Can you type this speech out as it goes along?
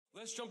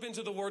Let's jump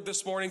into the word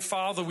this morning.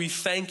 Father, we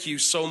thank you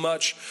so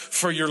much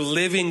for your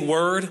living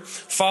word.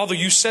 Father,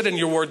 you said in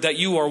your word that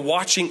you are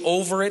watching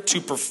over it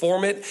to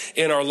perform it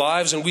in our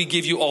lives, and we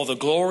give you all the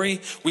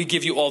glory. We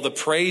give you all the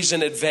praise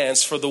in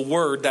advance for the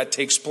word that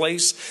takes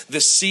place, the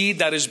seed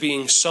that is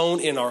being sown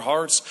in our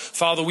hearts.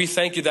 Father, we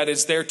thank you that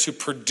it's there to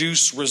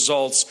produce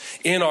results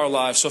in our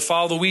lives. So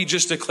Father, we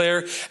just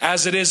declare,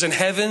 as it is in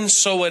heaven,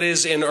 so it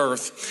is in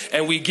earth.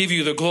 And we give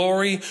you the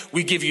glory.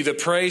 We give you the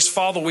praise.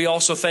 Father, we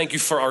also thank you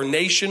for our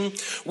nation.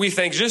 We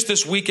thank just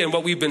this weekend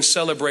what we've been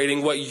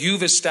celebrating, what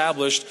you've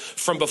established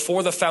from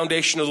before the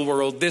foundation of the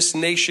world, this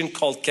nation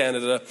called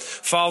Canada.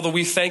 Father,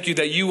 we thank you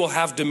that you will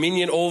have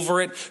dominion over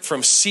it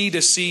from sea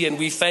to sea. And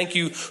we thank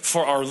you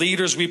for our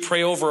leaders. We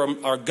pray over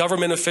our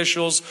government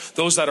officials,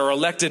 those that are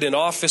elected in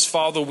office.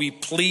 Father, we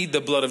plead the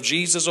blood of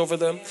Jesus over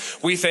them.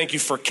 We thank you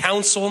for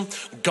counsel,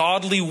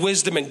 godly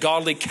wisdom and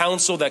godly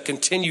counsel that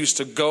continues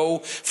to go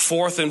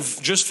forth. And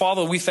just,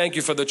 Father, we thank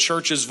you for the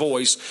church's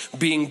voice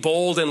being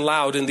bold and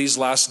loud in these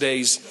last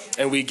days,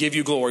 and we give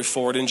you glory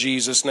for it in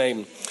Jesus'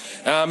 name.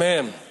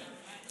 Amen.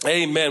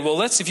 Amen.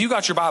 Well, if you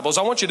got your Bibles,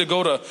 I want you to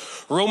go to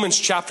Romans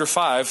chapter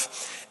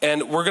 5,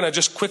 and we're going to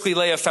just quickly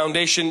lay a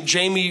foundation.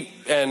 Jamie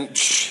and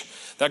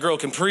that girl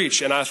can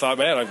preach, and I thought,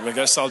 man, I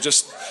guess I'll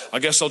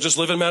just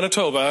live in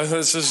Manitoba.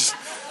 This is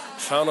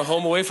found a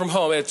home away from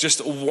home. It's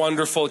just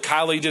wonderful.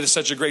 Kylie, you did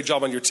such a great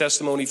job on your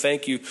testimony.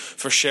 Thank you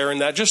for sharing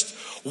that. Just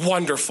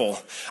wonderful.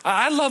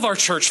 I love our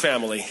church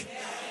family.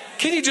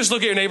 Can you just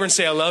look at your neighbor and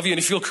say, I love you? And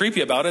if you feel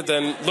creepy about it,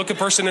 then look at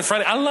the person in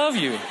front. I love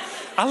you.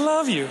 I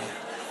love you.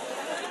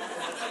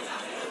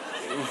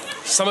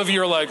 Some of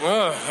you are like,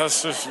 oh,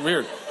 that's just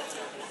weird.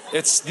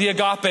 It's the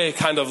agape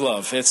kind of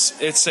love.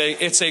 It's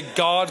a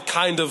God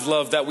kind of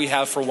love that we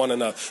have for one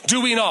another. Do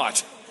we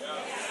not?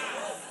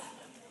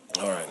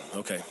 All right.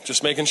 Okay.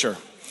 Just making sure.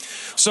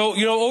 So,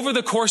 over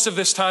the course of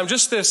this time,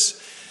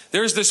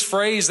 there's this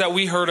phrase that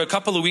we heard a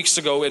couple of weeks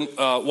ago in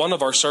one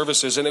of our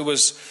services, and it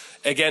was,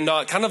 again,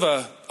 not kind of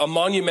a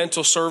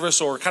monumental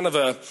service or kind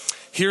of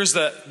here's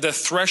the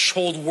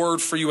threshold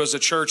word for you as a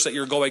church that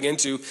you're going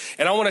into.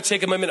 And I want to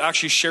take a moment to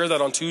actually share that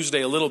on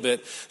Tuesday a little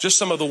bit, just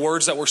some of the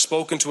words that were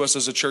spoken to us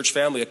as a church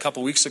family a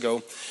couple weeks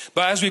ago.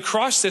 But as we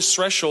crossed this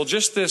threshold,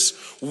 just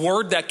this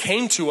word that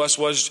came to us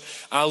was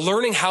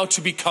learning how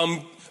to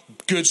become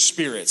good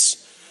spirits.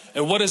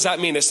 And what does that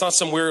mean? It's not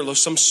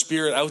some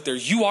spirit out there.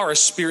 You are a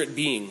spirit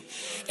being.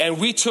 And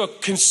we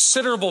took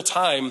considerable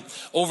time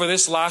over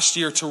this last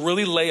year to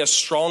really lay a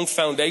strong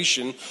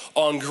foundation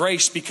on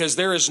grace, because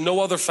there is no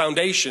other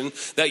foundation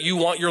that you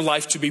want your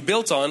life to be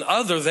built on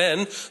other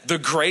than the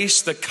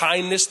grace, the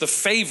kindness, the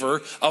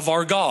favor of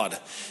our God.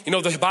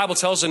 The Bible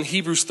tells in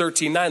Hebrews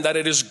 13:9 that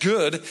it is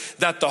good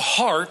that the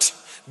heart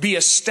be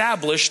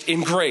established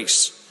in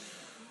grace.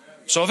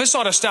 So if it's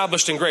not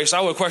established in grace,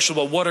 I would question,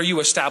 well, what are you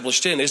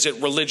established in? Is it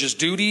religious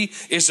duty?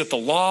 Is it the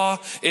law?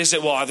 Is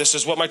it, well, this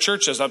is what my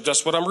church says.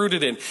 That's what I'm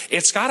rooted in.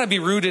 It's got to be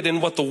rooted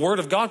in what the Word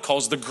of God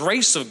calls the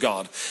grace of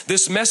God.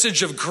 This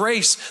message of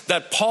grace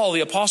that Paul,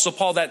 the Apostle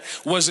Paul, that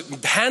was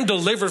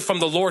hand-delivered from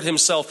the Lord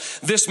himself,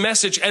 this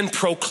message, and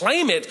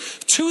proclaim it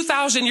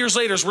 2,000 years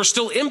later, we're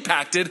still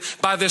impacted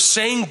by this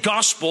same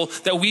gospel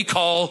that we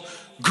call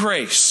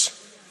grace.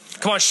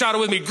 Come on, shout it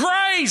with me.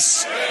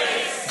 Grace!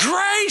 Grace!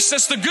 Grace!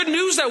 That's the good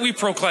news that we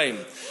proclaim.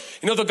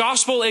 The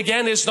gospel,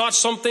 again, is not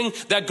something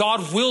that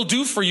God will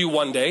do for you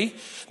one day.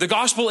 The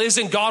gospel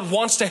isn't God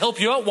wants to help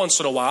you out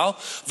once in a while.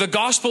 The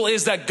gospel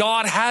is that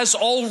God has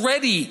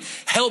already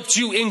helped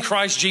you in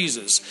Christ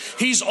Jesus.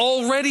 He's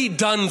already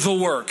done the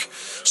work.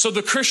 So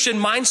the Christian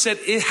mindset,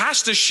 it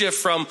has to shift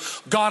from,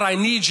 God, I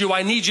need you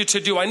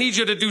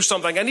to do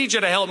something. I need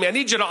you to help me. I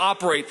need you to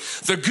operate.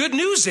 The good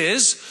news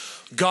is,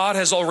 God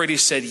has already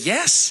said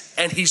yes,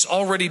 and he's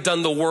already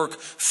done the work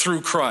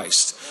through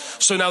Christ.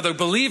 So now the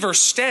believer's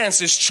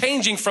stance is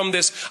changing from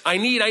this, I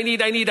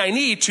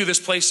need, to this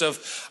place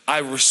of, I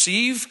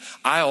receive,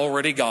 I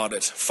already got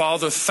it.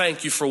 Father,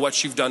 thank you for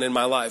what you've done in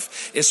my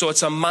life. And so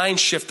it's a mind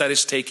shift that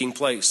is taking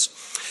place.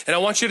 And I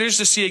want you to just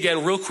to see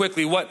again real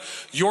quickly what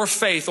your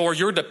faith or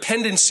your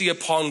dependency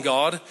upon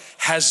God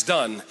has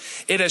done.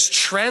 It has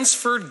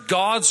transferred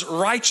God's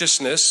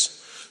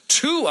righteousness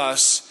to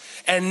us.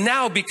 And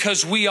now,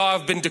 because we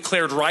have been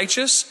declared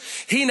righteous,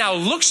 he now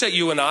looks at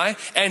you and I,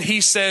 and he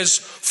says,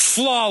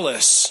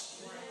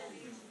 flawless.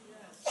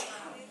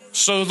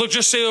 So look,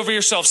 just say over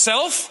yourself,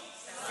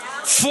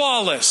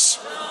 flawless.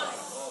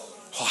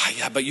 Oh,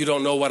 yeah, but you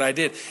don't know what I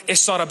did.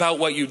 It's not about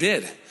what you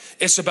did.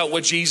 It's about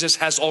what Jesus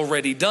has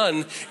already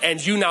done.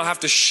 And you now have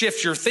to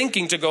shift your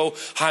thinking to go,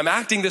 I'm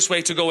acting this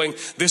way, to going,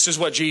 this is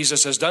what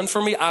Jesus has done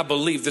for me. I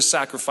believe this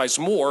sacrifice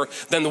more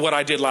than what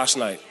I did last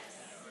night.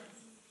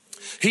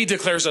 He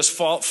declares us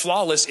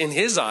flawless in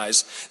his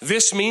eyes.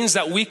 This means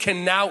that we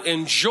can now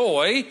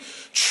enjoy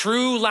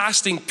true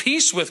lasting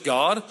peace with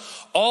God,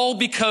 all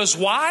because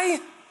why?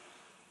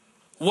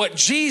 What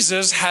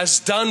Jesus has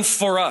done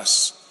for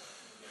us.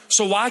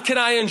 So why can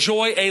I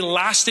enjoy a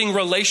lasting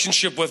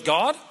relationship with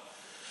God?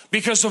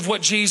 Because of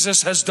what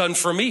Jesus has done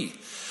for me.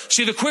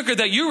 See, the quicker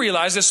that you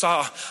realize this,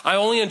 I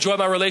only enjoy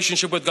my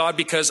relationship with God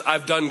because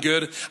I've done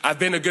good. I've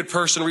been a good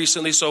person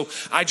recently. So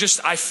I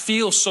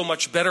feel so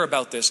much better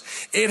about this.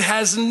 It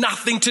has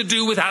nothing to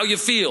do with how you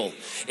feel.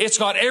 It's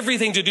got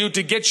everything to do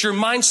to get your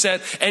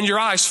mindset and your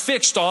eyes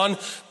fixed on,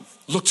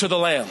 look to the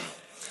Lamb.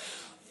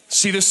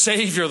 See the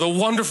Savior, the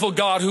wonderful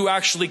God who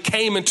actually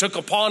came and took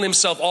upon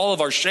himself all of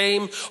our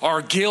shame,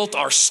 our guilt,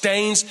 our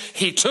stains.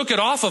 He took it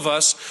off of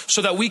us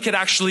so that we could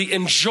actually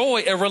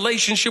enjoy a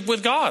relationship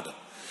with God.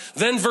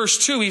 Then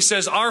verse 2, he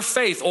says, our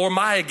faith, or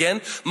my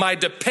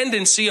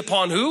dependency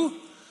upon who?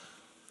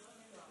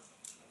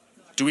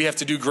 Do we have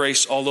to do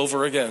grace all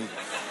over again?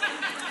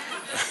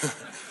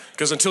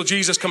 Because until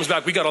Jesus comes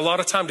back, we got a lot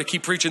of time to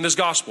keep preaching this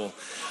gospel.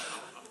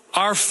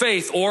 Our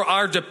faith, or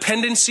our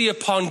dependency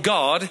upon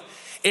God,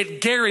 it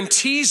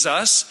guarantees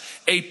us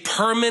a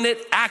permanent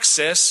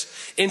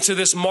access into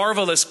this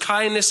marvelous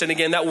kindness. And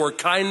again, that word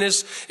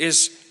kindness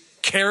is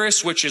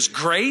charis, which is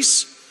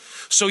grace.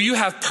 So you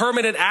have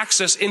permanent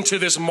access into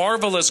this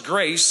marvelous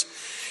grace.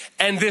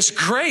 And this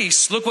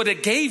grace, look what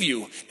it gave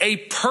you, a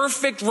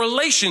perfect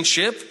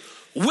relationship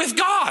with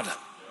God.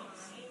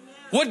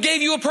 What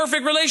gave you a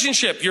perfect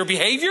relationship? Your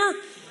behavior?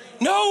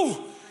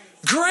 No.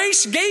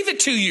 Grace gave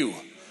it to you.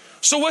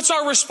 So what's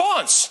our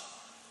response?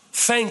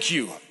 Thank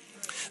you.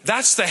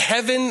 That's the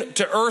heaven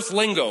to earth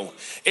lingo.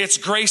 It's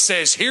grace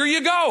says, here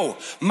you go.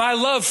 My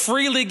love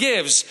freely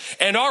gives.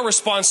 And our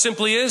response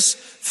simply is,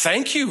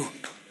 thank you.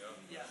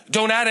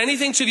 Don't add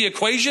anything to the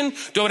equation.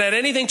 Don't add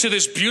anything to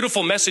this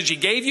beautiful message he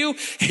gave you.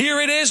 Here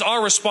it is.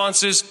 Our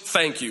response is,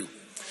 thank you.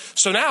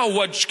 So now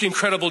what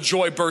incredible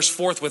joy bursts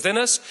forth within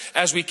us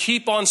as we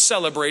keep on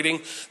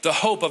celebrating the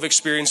hope of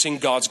experiencing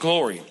God's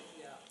glory.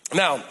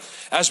 Now,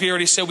 as we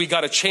already said, we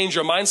got to change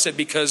our mindset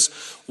because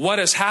what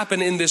has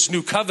happened in this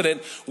new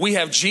covenant, we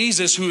have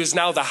Jesus who is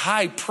now the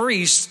high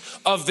priest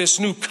of this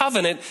new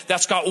covenant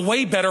that's got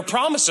way better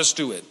promises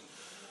to it.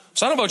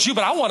 So I don't know about you,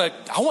 but I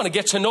want to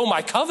get to know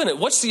my covenant.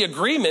 What's the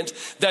agreement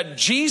that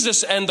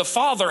Jesus and the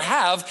Father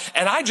have,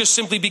 and I just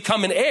simply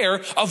become an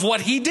heir of what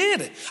he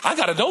did? I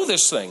got to know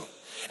this thing.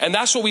 And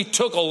that's what we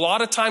took a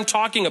lot of time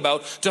talking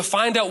about, to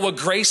find out what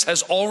grace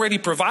has already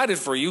provided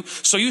for you.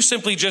 So you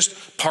simply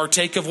just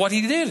partake of what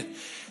he did.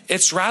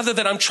 It's rather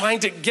than I'm trying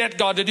to get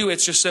God to do,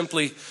 it's just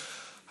simply,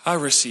 I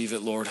receive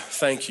it, Lord.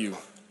 Thank you.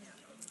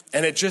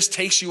 And it just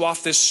takes you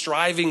off this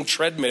striving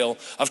treadmill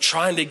of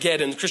trying to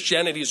get, and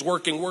Christianity is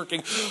working.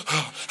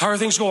 How are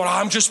things going?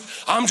 I'm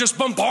just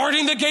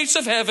bombarding the gates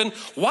of heaven.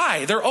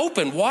 Why? They're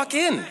open. Walk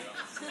in.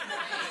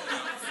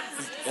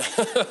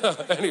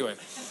 Anyway.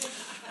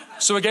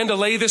 So again, to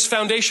lay this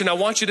foundation, I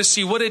want you to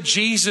see, what did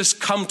Jesus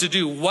come to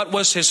do? What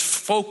was his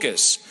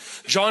focus?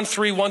 John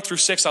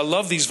 3:1-6. I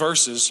love these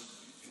verses.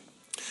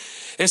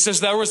 It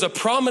says, there was a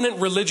prominent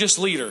religious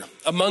leader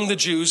among the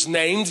Jews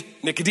named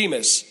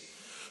Nicodemus,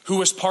 who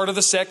was part of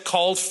the sect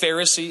called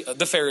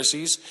the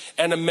Pharisees,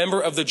 and a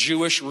member of the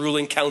Jewish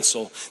ruling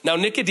council. Now,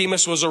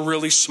 Nicodemus was a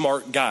really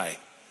smart guy,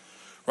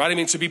 right? I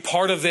mean, to be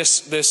part of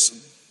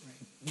this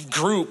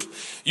group,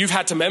 you've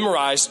had to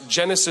memorize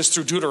Genesis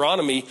through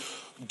Deuteronomy.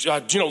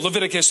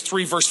 Leviticus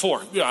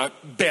 3:4,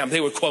 bam,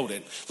 they would quote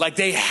it. Like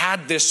they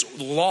had this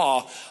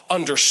law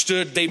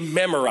understood, they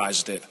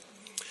memorized it.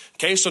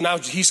 Okay, so now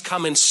he's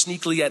coming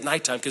sneakily at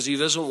nighttime because he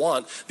doesn't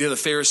want the other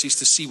Pharisees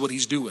to see what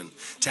he's doing,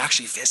 to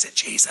actually visit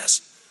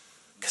Jesus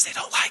because they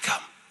don't like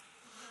him.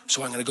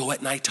 So I'm going to go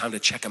at nighttime to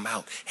check him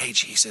out. Hey,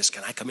 Jesus,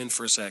 can I come in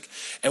for a sec?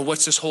 And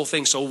what's this whole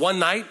thing? So one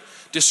night,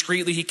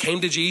 discreetly, he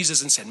came to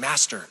Jesus and said,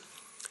 Master,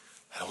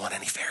 I don't want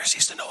any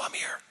Pharisees to know I'm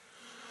here.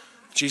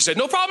 Jesus said,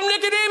 no problem,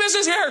 Nicodemus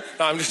is here.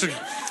 No, I'm just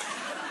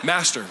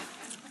Master,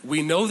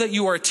 we know that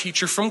you are a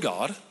teacher from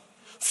God,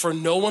 for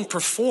no one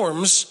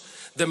performs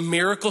the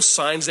miracle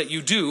signs that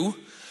you do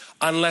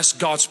unless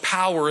God's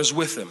power is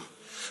with him.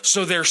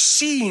 So they're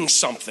seeing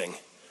something.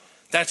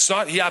 That's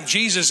not,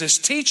 Jesus is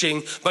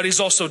teaching, but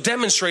he's also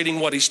demonstrating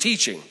what he's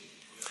teaching.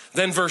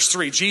 Then verse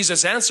 3,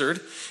 Jesus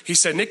answered, he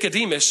said,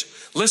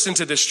 Nicodemus, listen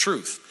to this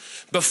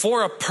truth.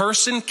 Before a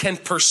person can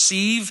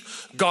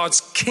perceive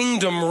God's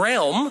kingdom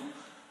realm,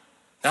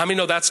 now, how many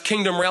know that's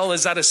kingdom realm?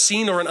 Is that a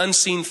seen or an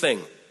unseen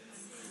thing?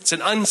 It's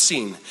an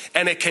unseen.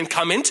 And it can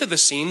come into the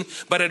seen,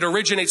 but it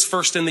originates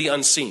first in the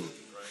unseen.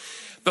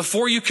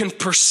 Before you can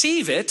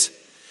perceive it,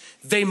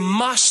 they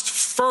must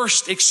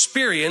first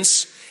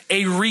experience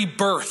a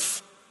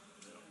rebirth.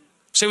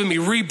 Say with me,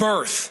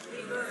 rebirth.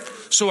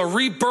 So a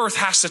rebirth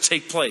has to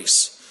take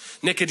place.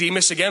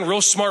 Nicodemus, again, real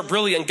smart,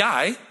 brilliant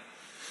guy,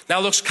 now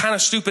looks kind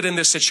of stupid in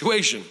this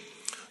situation.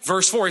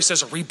 Verse 4, he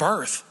says, a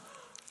rebirth.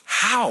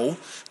 How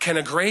can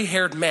a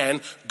gray-haired man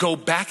go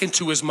back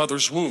into his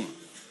mother's womb?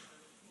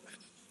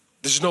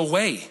 There's no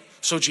way.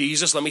 So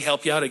Jesus, let me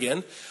help you out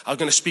again. I'm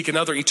going to speak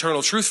another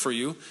eternal truth for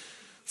you.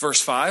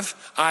 Verse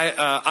 5,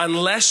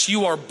 unless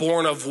you are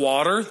born of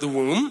water, the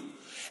womb,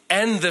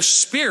 and the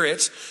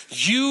Spirit,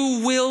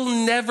 you will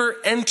never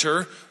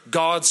enter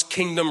God's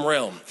kingdom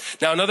realm.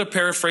 Now, another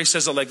paraphrase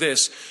says it like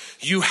this.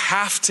 You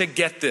have to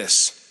get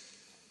this.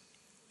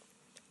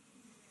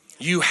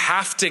 You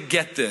have to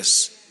get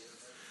this.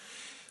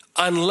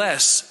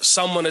 unless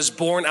someone is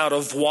born out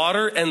of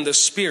water and the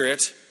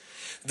Spirit,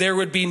 there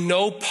would be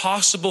no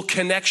possible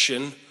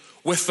connection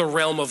with the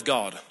realm of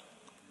God.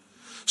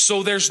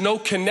 So there's no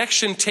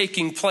connection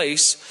taking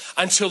place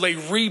until a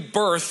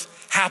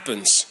rebirth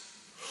happens.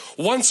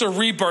 Once a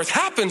rebirth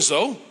happens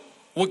though,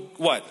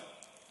 what?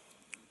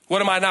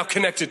 What am I now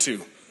connected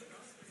to?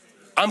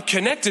 I'm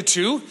connected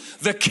to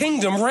the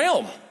kingdom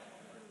realm.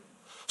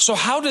 So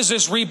how does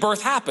this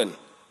rebirth happen?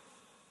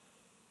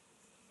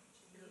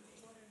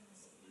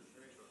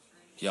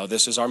 Yo,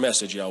 this is our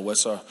message, yo.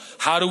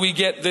 How do we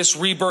get this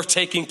rebirth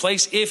taking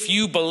place? If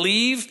you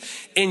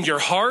believe in your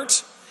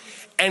heart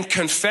and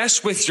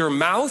confess with your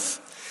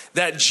mouth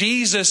that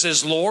Jesus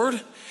is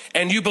Lord,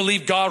 and you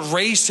believe God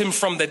raised him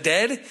from the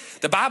dead,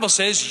 the Bible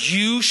says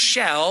you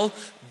shall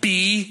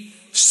be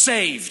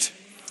saved.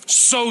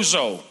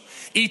 Sozo,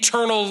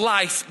 eternal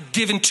life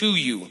given to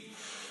you.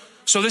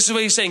 So this is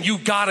what he's saying. You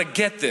gotta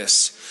get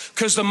this.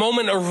 Because the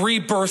moment a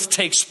rebirth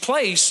takes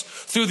place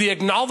through the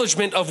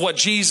acknowledgement of what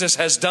Jesus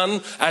has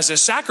done as a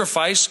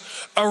sacrifice,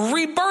 a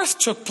rebirth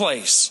took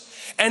place.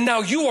 And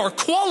now you are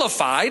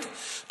qualified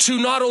to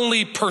not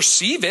only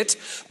perceive it,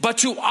 but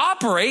to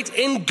operate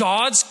in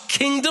God's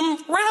kingdom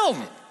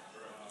realm.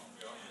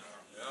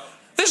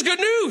 This is good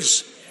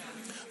news.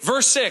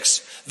 Verse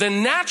 6, the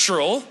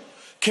natural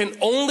can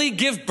only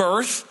give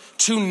birth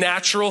to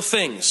natural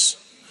things,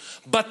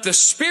 but the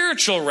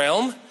spiritual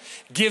realm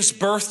gives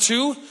birth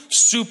to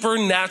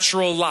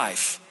supernatural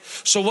life.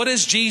 So what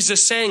is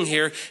Jesus saying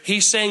here?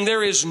 He's saying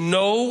there is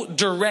no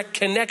direct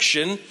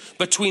connection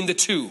between the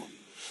two.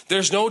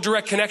 There's no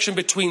direct connection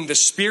between the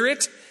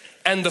spirit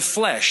and the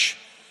flesh.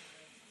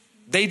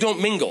 They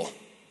don't mingle.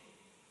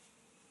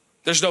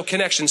 There's no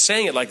connection.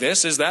 Saying it like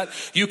this is that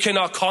you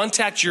cannot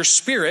contact your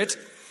spirit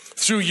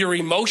through your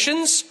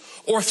emotions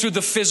or through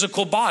the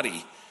physical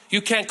body.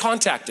 You can't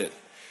contact it.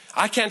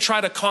 I can't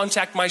try to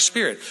contact my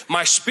spirit.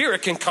 My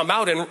spirit can come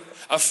out and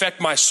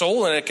affect my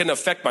soul, and it can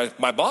affect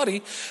my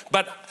body,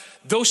 but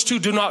those two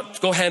do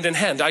not go hand in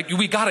hand.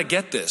 We got to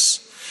get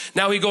this.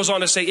 Now he goes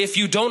on to say, if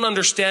you don't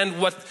understand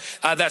what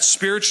that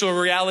spiritual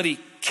reality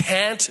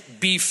can't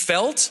be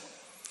felt,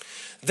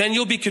 then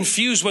you'll be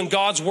confused when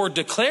God's word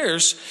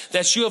declares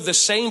that you have the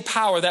same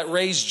power that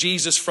raised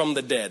Jesus from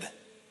the dead.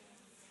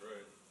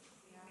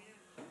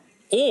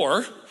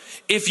 Or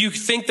if you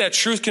think that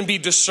truth can be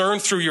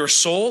discerned through your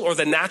soul or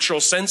the natural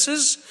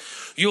senses,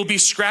 you'll be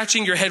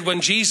scratching your head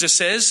when Jesus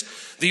says,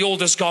 the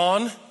old is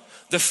gone,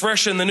 the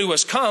fresh and the new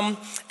has come,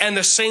 and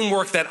the same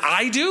work that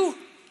I do,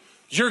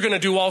 you're going to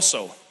do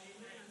also.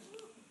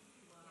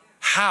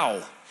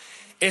 How?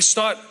 It's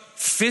not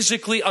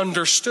physically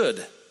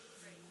understood.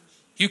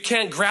 You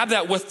can't grab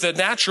that with the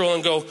natural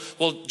and go,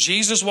 well,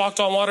 Jesus walked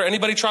on water.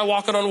 Anybody try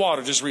walking on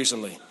water just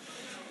recently?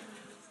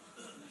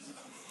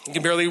 I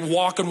can barely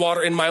walk on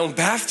water in my own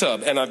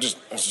bathtub, and I just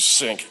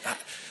sink.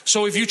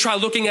 So if you try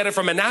looking at it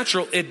from a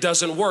natural, it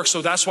doesn't work.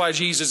 So that's why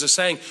Jesus is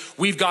saying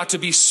we've got to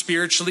be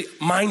spiritually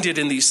minded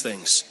in these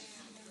things.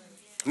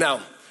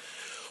 Now,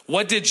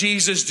 what did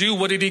Jesus do?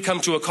 What did he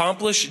come to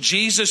accomplish?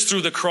 Jesus,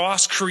 through the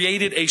cross,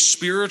 created a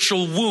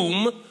spiritual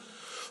womb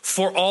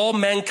for all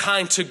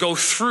mankind to go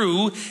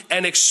through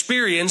and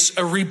experience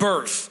a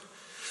rebirth.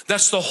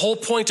 That's the whole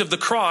point of the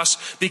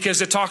cross,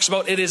 because it talks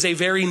about it is a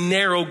very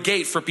narrow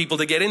gate for people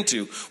to get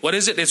into. What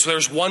is it?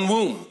 There's one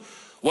womb.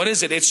 What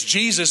is it? It's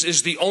Jesus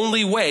is the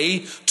only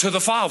way to the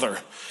Father.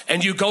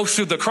 And you go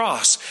through the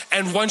cross.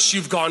 And once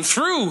you've gone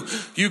through,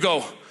 you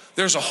go,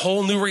 there's a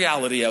whole new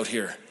reality out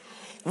here.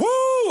 Woo,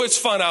 it's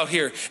fun out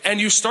here. And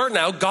you start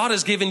now, God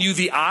has given you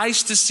the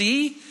eyes to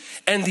see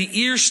and the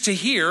ears to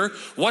hear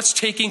what's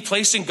taking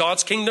place in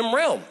God's kingdom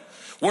realm.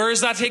 Where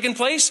is that taking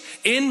place?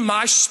 In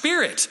my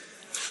spirit.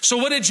 So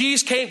what did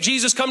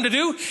Jesus come to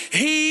do?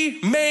 He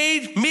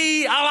made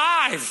me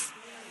alive.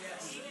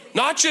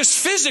 Not just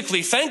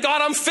physically. Thank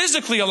God I'm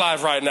physically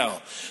alive right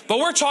now. But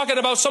we're talking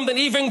about something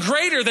even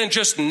greater than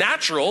just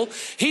natural.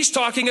 He's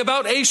talking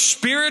about a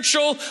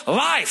spiritual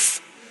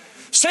life.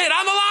 Say it,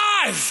 I'm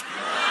alive.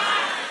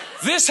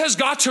 This has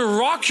got to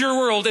rock your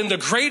world in the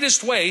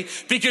greatest way,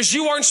 because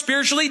you aren't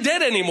spiritually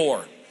dead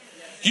anymore.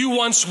 You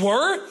once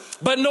were,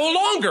 but no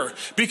longer,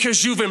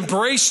 because you've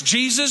embraced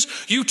Jesus.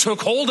 You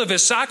took hold of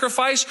his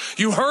sacrifice.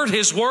 You heard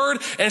his word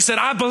and said,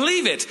 I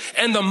believe it.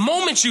 And the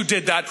moment you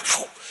did that,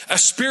 a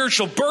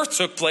spiritual birth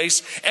took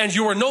place, and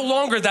you are no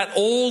longer that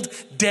old,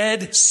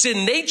 dead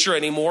sin nature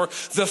anymore.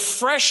 The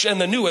fresh and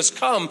the new has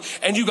come,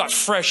 and you got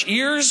fresh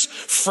ears,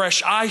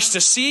 fresh eyes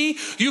to see.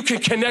 You can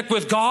connect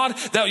with God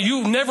that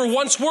you never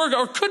once were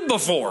or could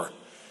before.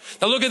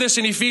 Now look at this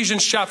in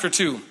Ephesians chapter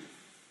 2.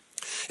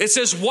 It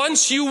says,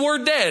 once you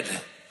were dead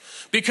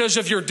because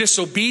of your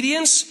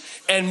disobedience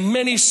and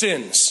many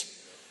sins.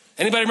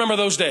 Anybody remember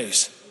those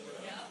days?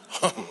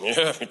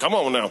 Yeah, come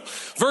on now.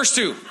 Verse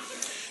 2.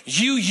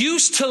 You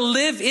used to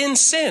live in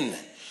sin,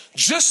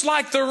 just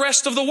like the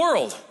rest of the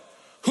world.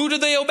 Who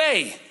did they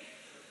obey?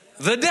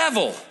 The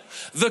devil,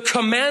 the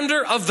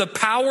commander of the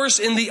powers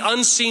in the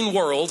unseen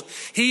world.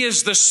 He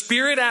is the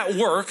spirit at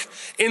work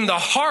in the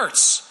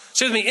hearts.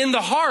 Say with me, in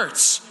the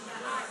hearts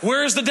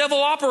Where is the devil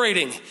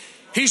operating?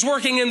 He's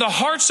working in the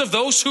hearts of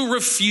those who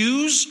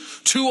refuse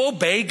to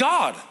obey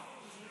God.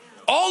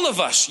 All of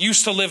us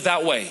used to live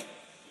that way,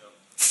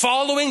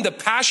 following the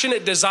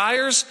passionate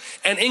desires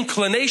and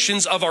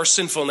inclinations of our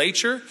sinful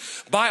nature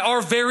by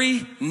our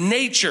very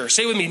nature.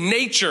 Say with me,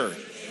 nature.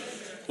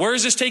 Where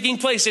is this taking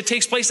place? It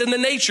takes place in the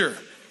nature.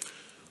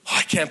 Oh,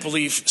 I can't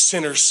believe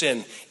sinners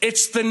sin.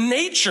 It's the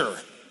nature.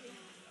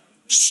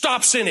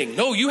 Stop sinning.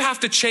 No, you have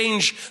to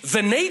change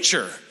the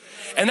nature.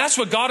 And that's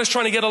what God is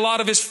trying to get a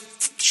lot of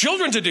his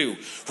children to do.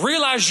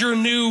 Realize your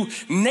new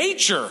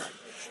nature.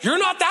 You're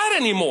not that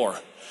anymore.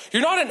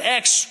 You're not an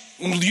ex,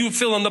 you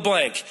fill in the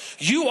blank.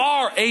 You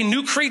are a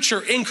new creature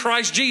in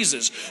Christ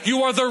Jesus.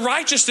 You are the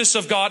righteousness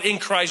of God in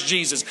Christ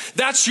Jesus.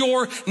 That's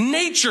your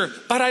nature,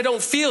 but I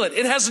don't feel it.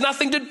 It has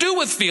nothing to do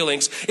with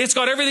feelings. It's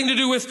got everything to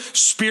do with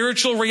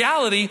spiritual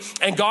reality,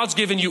 and God's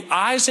given you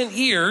eyes and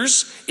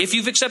ears. If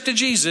you've accepted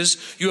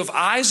Jesus, you have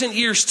eyes and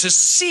ears to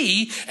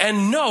see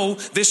and know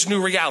this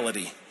new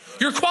reality.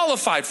 You're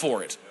qualified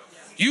for it.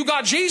 You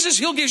got Jesus,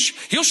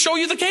 he'll show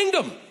you the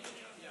kingdom.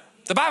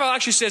 The Bible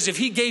actually says if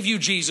he gave you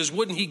Jesus,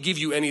 wouldn't he give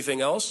you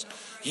anything else?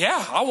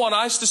 Yeah, I want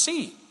eyes to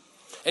see.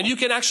 And you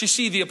can actually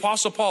see the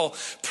Apostle Paul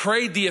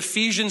prayed the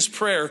Ephesians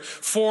prayer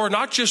for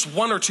not just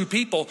one or two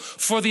people,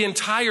 for the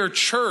entire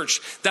church,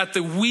 that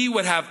we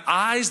would have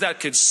eyes that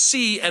could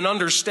see and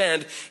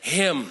understand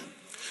him.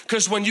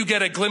 Because when you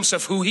get a glimpse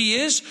of who he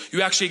is,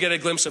 you actually get a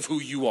glimpse of who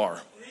you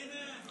are.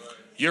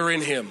 You're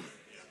in him.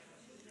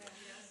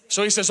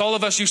 So he says all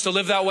of us used to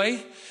live that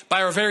way.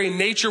 By our very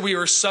nature, we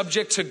are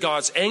subject to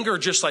God's anger,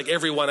 just like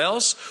everyone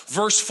else.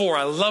 Verse 4,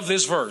 I love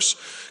this verse.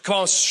 Come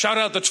on, shout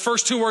out the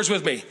first two words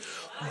with me.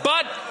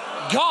 But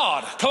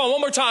God. Come on, one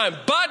more time.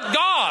 But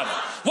God.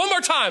 One more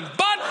time.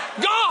 But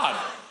God.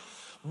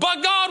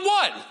 But God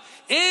what?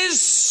 Is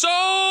so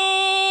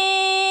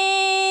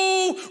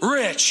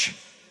rich.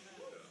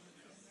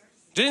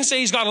 Didn't say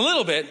he's got a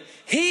little bit.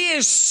 He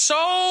is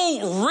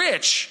so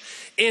rich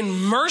in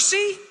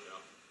mercy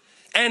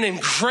and in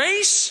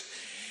grace.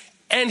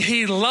 And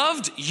he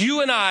loved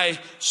you and I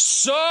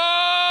so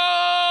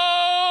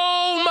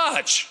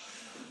much.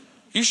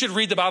 You should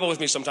read the Bible with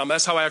me sometime.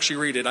 That's how I actually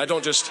read it. I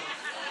don't just,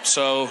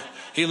 so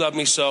he loved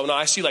me so. No,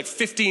 I see like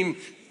 15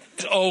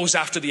 O's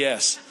after the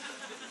S.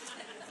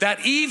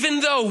 That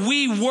even though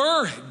we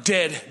were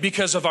dead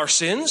because of our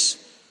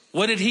sins,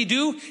 what did he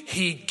do?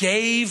 He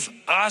gave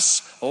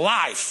us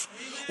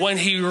life. When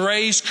he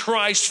raised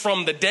Christ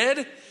from the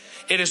dead,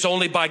 it is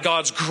only by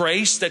God's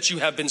grace that you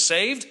have been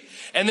saved.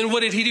 And then what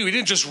did he do? He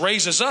didn't just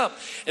raise us up.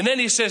 And then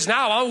he says,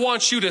 now I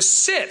want you to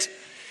sit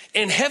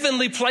in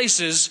heavenly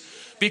places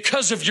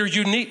because of your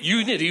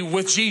unity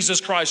with Jesus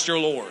Christ, your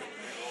Lord.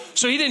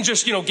 So he didn't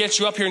just, get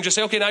you up here and just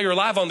say, okay, now you're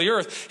alive on the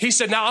earth. He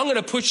said, now I'm going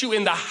to put you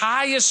in the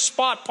highest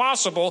spot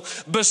possible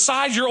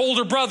beside your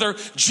older brother,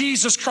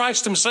 Jesus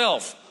Christ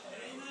himself.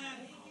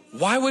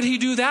 Why would he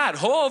do that?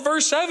 Oh,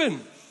 verse 7.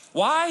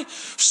 Why?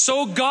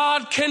 So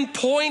God can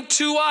point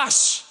to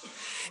us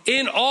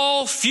in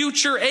all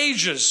future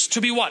ages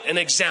to be what? An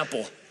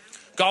example.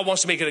 God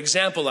wants to make an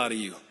example out of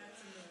you.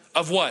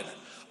 Of what?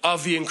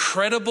 Of the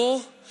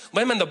incredible.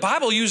 Man, the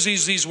Bible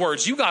uses these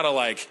words. You got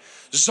to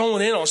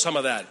zone in on some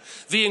of that.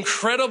 The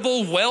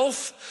incredible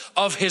wealth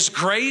of his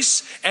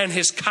grace and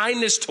his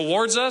kindness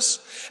towards us,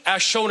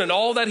 as shown in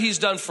all that he's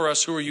done for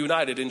us who are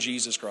united in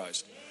Jesus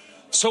Christ.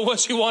 So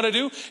what's he want to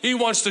do? He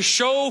wants to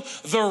show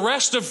the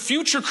rest of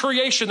future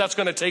creation that's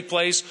going to take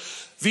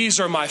place. These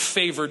are my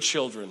favored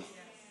children.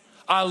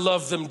 I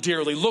love them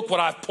dearly. Look what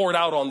I've poured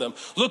out on them.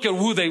 Look at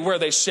where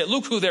they sit.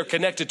 Look who they're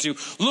connected to.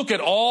 Look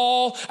at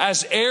all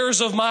as heirs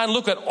of mine.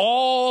 Look at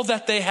all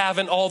that they have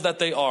and all that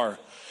they are.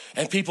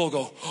 And people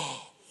go,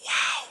 oh,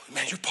 wow,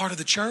 man, you're part of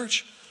the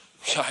church?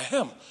 Yeah, I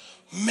am.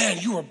 Man,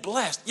 you are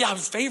blessed. Yeah, I'm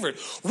favored.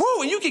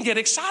 Woo, and you can get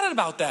excited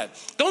about that.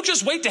 Don't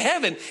just wait to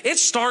heaven. It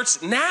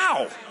starts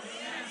now.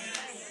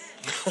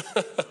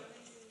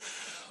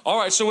 All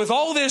right, so with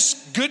all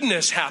this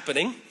goodness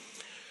happening,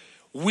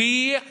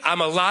 I'm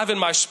alive in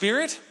my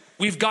spirit.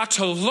 We've got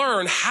to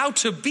learn how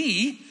to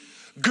be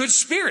good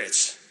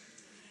spirits.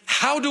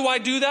 How do I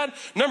do that?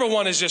 Number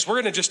one is this. We're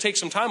going to just take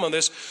some time on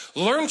this.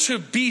 Learn to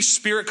be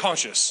spirit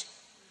conscious.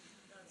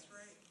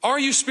 Are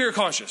you spirit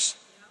conscious?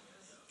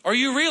 Are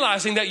you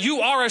realizing that you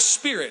are a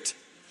spirit?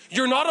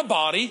 You're not a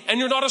body and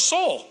you're not a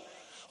soul.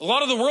 A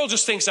lot of the world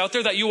just thinks out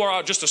there that you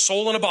are just a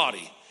soul and a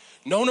body.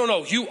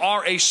 No. You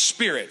are a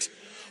spirit.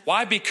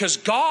 Why? Because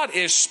God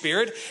is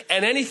spirit,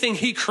 and anything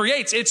he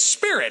creates, it's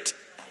spirit.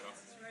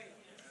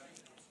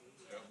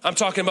 I'm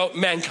talking about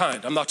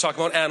mankind. I'm not talking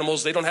about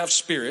animals. They don't have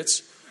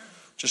spirits.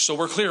 Just so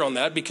we're clear on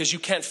that, because you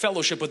can't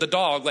fellowship with a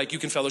dog like you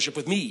can fellowship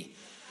with me.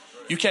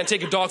 You can't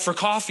take a dog for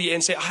coffee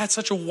and say, I had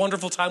such a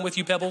wonderful time with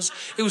you, Pebbles.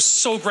 It was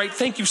so great.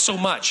 Thank you so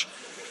much.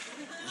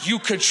 You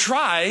could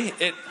try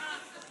it.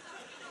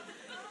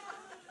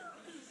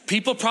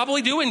 People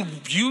probably do, and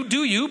you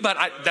do, but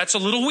that's a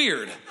little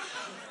weird.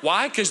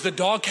 Why? Because the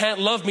dog can't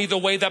love me the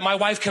way that my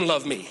wife can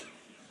love me.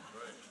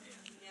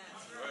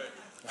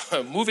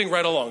 Moving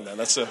right along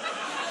then.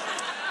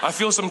 I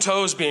feel some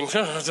toes being,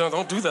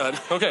 don't do that.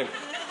 Okay.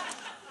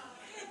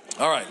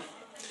 All right.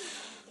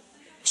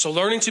 So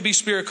learning to be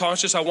spirit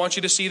conscious, I want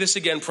you to see this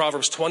again,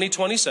 Proverbs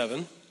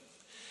 20:27.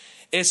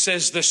 It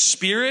says, the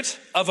spirit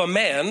of a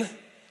man,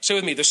 say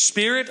with me, the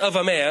spirit of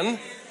a man,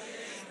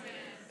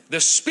 the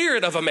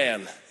spirit of a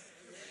man,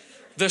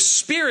 the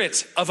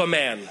spirit of a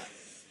man.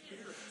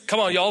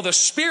 Come on, y'all, the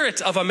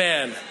spirit of a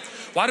man.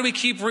 Why do we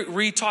keep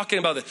talking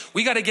about it?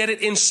 We got to get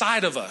it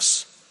inside of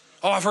us.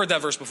 Oh, I've heard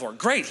that verse before.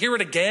 Great, hear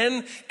it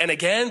again and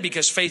again,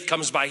 because faith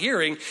comes by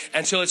hearing,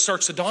 until it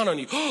starts to dawn on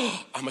you.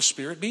 Oh, I'm a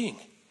spirit being.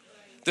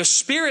 The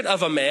spirit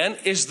of a man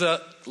is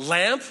the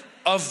lamp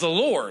of the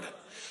Lord,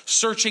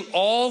 searching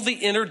all the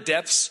inner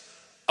depths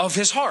of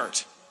his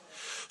heart.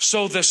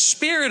 So the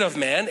spirit of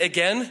man,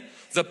 again,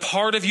 the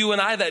part of you and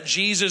I that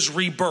Jesus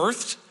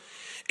rebirthed,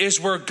 is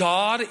where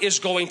God is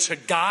going to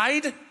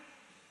guide,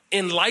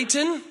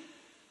 enlighten,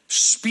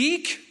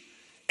 speak,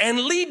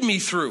 and lead me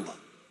through.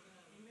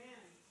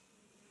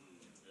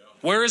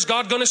 Where is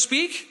God going to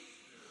speak?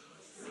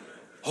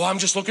 Oh, I'm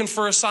just looking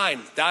for a sign.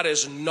 That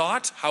is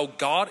not how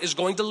God is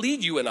going to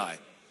lead you and I.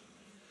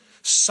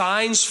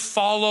 Signs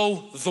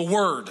follow the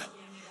word.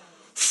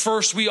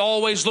 First, we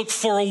always look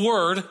for a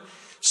word.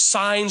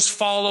 Signs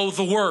follow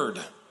the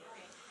word.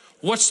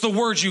 What's the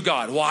word you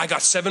got? Well, I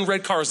got 7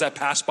 red cars that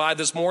passed by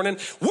this morning.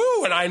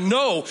 Woo, and I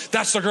know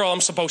that's the girl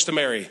I'm supposed to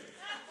marry.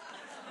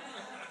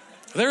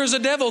 There is a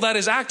devil that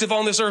is active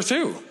on this earth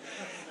too.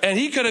 And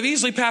he could have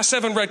easily passed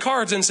 7 red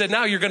cards and said,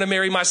 now you're going to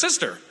marry my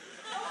sister.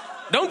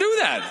 Don't do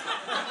that.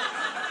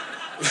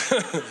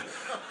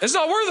 It's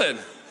not worth it.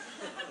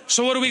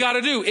 So what do we got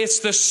to do? It's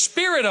the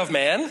spirit of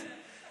man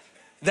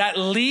that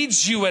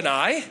leads you and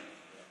I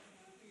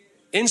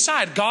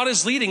inside. God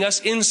is leading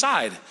us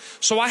inside.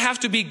 So I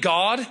have to be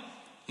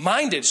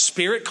God-minded,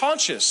 spirit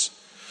conscious.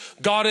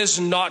 God is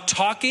not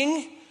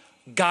talking,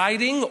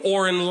 guiding,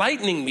 or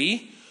enlightening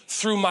me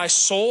through my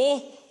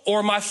soul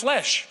or my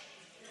flesh.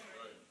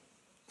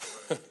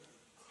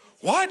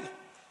 What?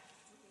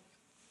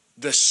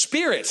 The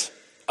spirit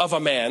of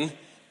a man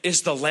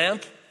is the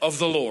lamp of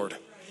the Lord.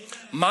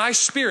 My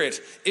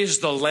spirit is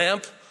the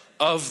lamp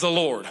of the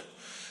Lord.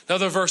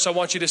 Another verse I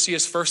want you to see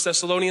is 1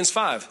 Thessalonians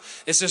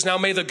 5. It says, now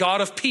may the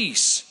God of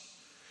peace,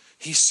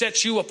 he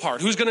sets you apart.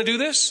 Who's going to do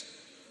this?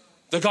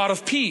 The God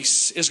of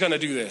peace is going to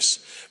do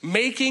this,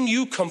 making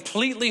you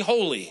completely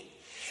holy.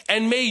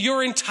 And may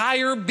your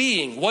entire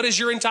being, what is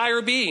your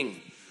entire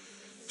being?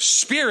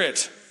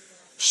 Spirit,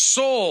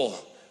 soul,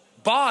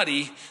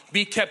 body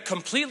be kept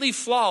completely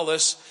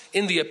flawless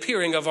in the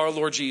appearing of our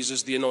Lord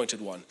Jesus, the Anointed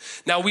One.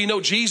 Now we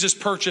know Jesus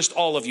purchased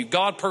all of you.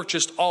 God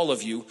purchased all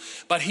of you,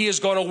 but he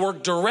is going to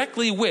work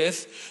directly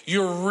with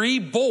your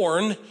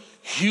reborn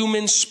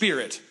human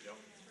spirit.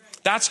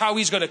 That's how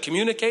he's going to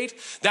communicate.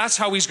 That's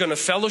how he's going to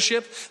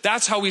fellowship.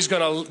 That's how he's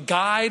going to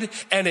guide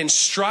and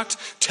instruct,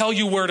 tell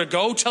you where to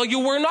go, tell you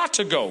where not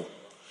to go.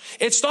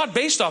 It's not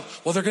based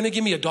off, well, they're going to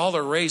give me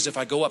 $1 raise if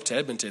I go up to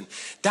Edmonton.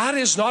 That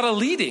is not a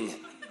leading.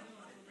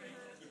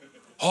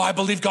 Oh, I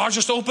believe God's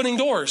just opening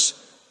doors.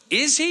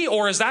 Is he?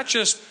 Or is that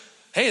just,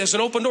 hey, there's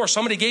an open door.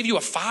 Somebody gave you a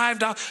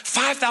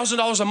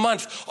 $5,000 a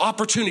month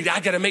opportunity.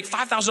 I got to make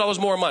 $5,000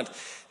 more a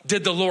month.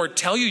 Did the Lord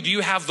tell you? Do you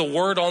have the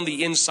word on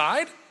the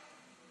inside?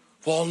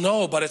 Well,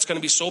 no, but it's going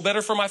to be so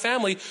better for my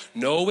family.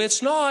 No,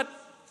 it's not.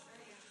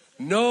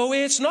 No,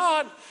 it's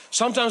not.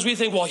 Sometimes we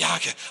think, well, yeah,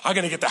 I'm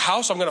going to get the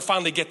house. I'm going to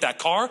finally get that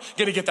car.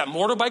 Going to get that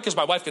motorbike because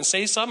my wife can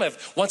say something.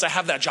 Once I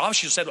have that job,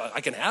 she said,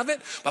 I can have it.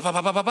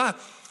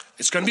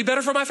 It's going to be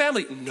better for my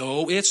family.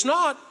 No, it's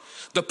not.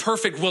 The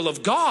perfect will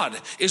of God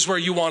is where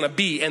you want to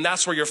be, and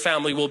that's where your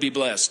family will be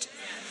blessed.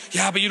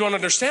 Yeah, but you don't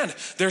understand.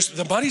 There's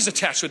the money's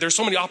attached to it. There's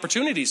so many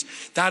opportunities.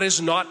 That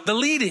is not the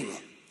leading.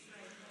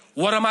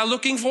 What am I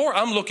looking for?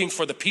 I'm looking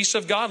for the peace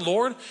of God.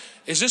 Lord,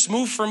 is this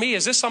move for me?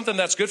 Is this something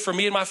that's good for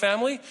me and my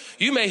family?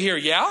 You may hear,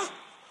 yeah,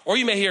 or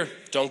you may hear,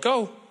 don't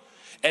go.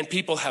 And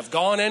people have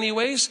gone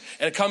anyways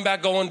and come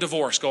back going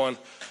divorce, going,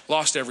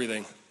 lost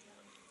everything.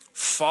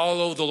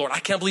 Follow the Lord. I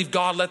can't believe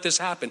God let this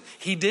happen.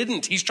 He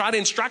didn't. He's trying to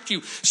instruct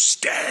you.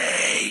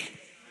 Stay.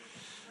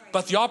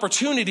 But the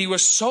opportunity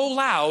was so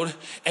loud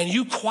and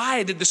you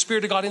quieted the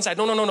Spirit of God inside.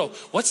 No.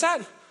 What's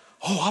that?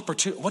 Oh,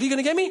 opportunity. What are you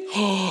going to get me?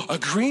 Oh, a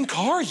green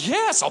car?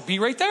 Yes, I'll be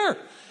right there.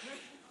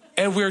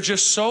 And we're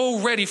just so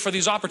ready for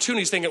these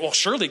opportunities thinking, well,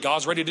 surely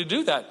God's ready to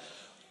do that.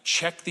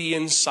 Check the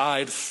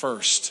inside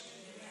first.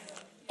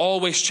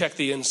 Always check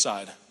the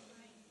inside.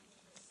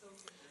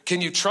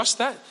 Can you trust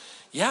that?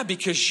 Yeah,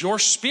 because your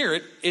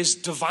spirit is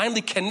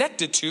divinely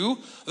connected to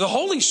the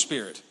Holy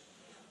Spirit.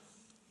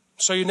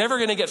 So you're never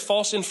going to get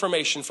false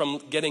information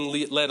from getting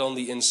led on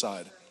the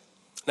inside.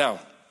 Now,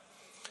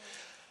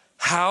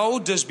 how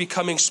does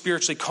becoming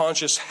spiritually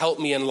conscious help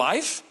me in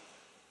life?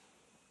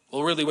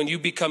 Well, really, when you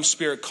become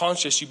spirit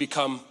conscious, you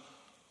become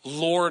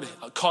Lord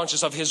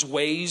conscious of his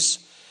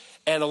ways.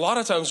 And a lot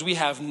of times we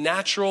have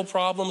natural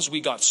problems, we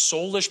got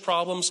soulish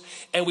problems,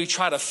 and we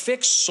try to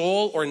fix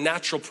soul or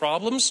natural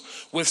problems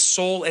with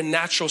soul and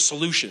natural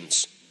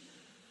solutions.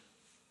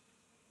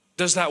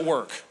 Does that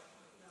work?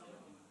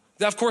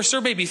 Now, of course,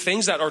 there may be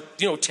things that are,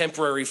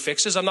 temporary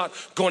fixes. I'm not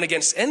going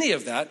against any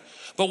of that.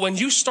 But when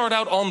you start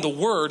out on the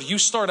word, you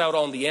start out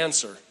on the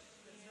answer.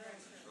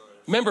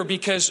 Remember,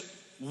 because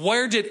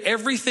where did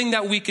everything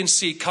that we can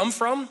see come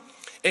from?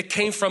 It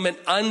came from an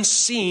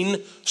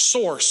unseen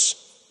source.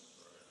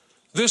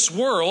 This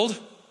world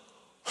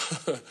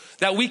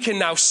that we can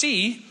now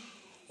see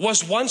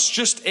was once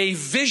just a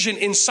vision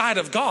inside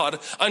of God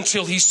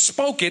until he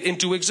spoke it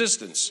into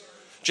existence.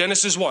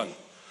 Genesis 1.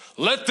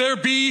 Let there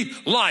be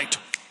light.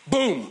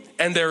 Boom.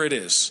 And there it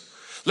is.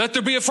 Let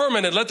there be a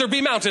firmament. Let there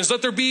be mountains.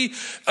 Let there be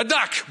a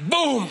duck.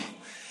 Boom.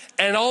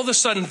 And all of a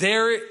sudden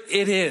there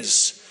it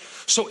is.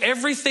 So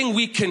everything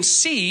we can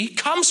see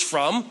comes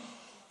from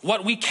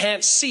what we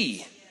can't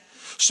see.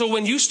 So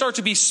when you start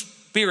to be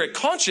spirit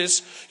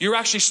conscious, you're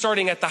actually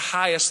starting at the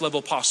highest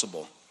level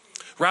possible.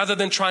 Rather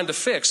than trying to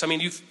fix. I mean,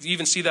 you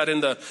even see that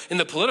in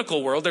the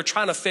political world. They're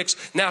trying to fix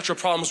natural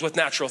problems with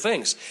natural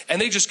things.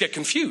 And they just get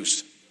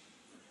confused.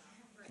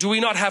 Do we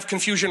not have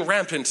confusion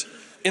rampant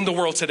in the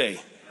world today?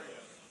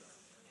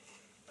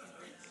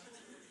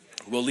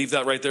 We'll leave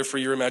that right there for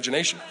your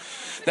imagination.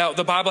 Now,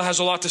 the Bible has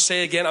a lot to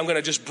say. Again, I'm going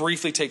to just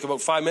briefly take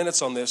about 5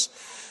 minutes on this.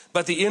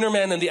 But the inner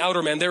man and the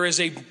outer man, there is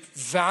a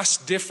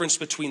vast difference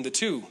between the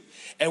two.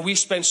 And we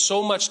spend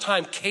so much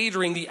time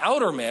catering the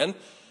outer man.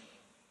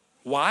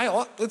 Why?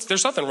 Well,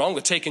 there's nothing wrong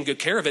with taking good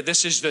care of it.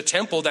 This is the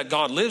temple that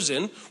God lives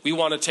in. We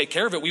want to take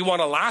care of it. We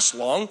want to last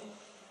long,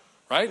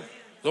 right?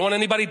 Don't want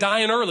anybody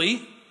dying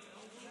early.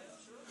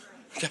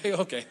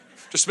 Okay.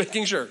 Just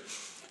making sure.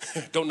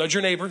 Don't nudge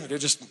your neighbor.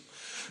 Just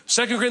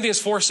 2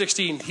 Corinthians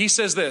 4:16. He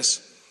says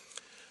this.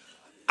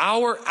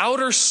 Our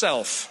outer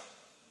self.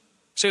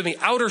 Say with me,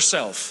 outer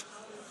self.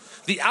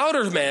 The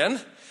outer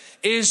man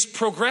is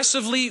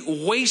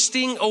progressively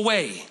wasting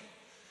away.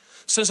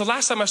 Since the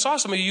last time I saw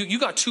some of you, you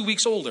got 2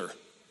 weeks older.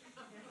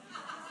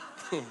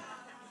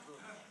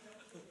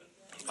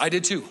 I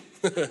did too.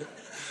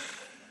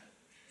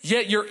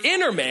 Yet your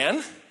inner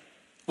man,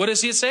 what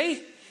does it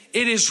say?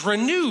 It is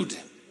renewed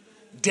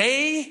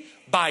day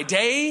by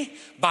day,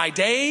 by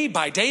day,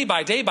 by day,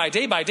 by day, by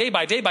day, by day,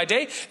 by day, by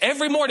day.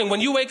 Every morning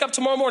when you wake up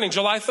tomorrow morning,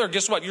 July 3rd,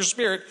 guess what? Your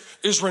spirit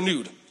is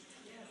renewed.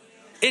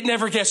 It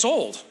never gets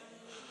old.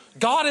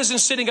 God isn't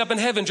sitting up in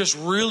heaven just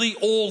really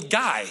old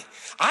guy.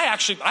 I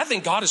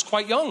think God is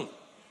quite young.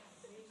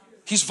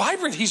 He's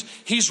vibrant.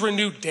 He's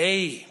renewed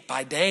day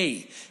by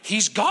day.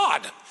 He's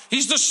God.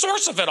 He's the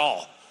source of it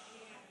all.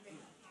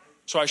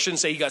 So I shouldn't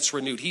say he gets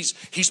renewed.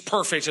 He's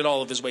perfect in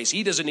all of his ways.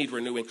 He doesn't need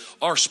renewing.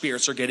 Our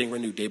spirits are getting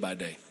renewed day by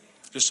day.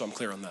 Just so I'm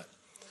clear on that.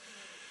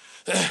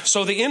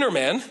 So the inner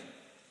man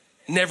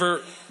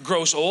never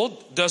grows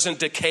old, doesn't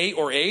decay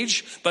or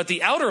age, but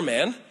the outer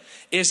man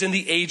is in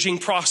the aging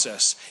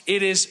process.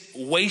 It is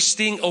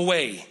wasting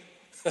away.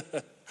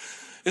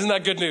 Isn't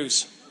that good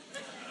news?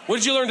 What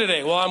did you learn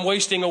today? Well, I'm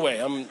wasting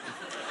away.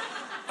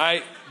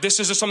 This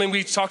is something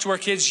we talk to our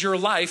kids. Your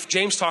life,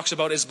 James talks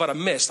about, is but a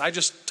mist.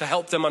 To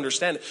help them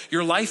understand it.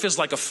 Your life is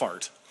like a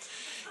fart.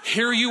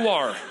 Here you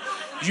are.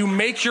 You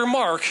make your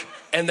mark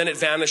and then it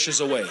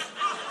vanishes away.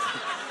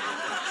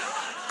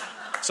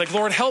 It's like,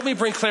 Lord, help me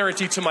bring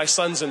clarity to my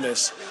sons in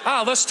this.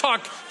 Let's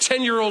talk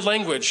 10-year-old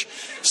language.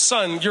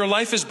 Son, your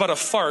life is but a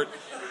fart.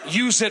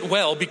 Use it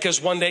well,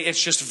 because one day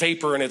it's just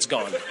vapor and it's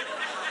gone.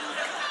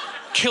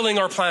 Killing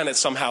our planet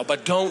somehow,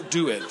 but don't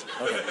do it.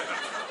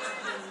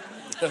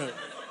 Okay.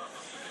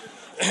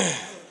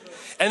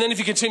 And then if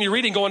you continue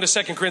reading, go into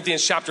 2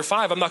 Corinthians chapter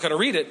 5, I'm not going to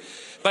read it,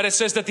 but it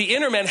says that the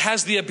inner man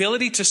has the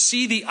ability to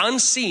see the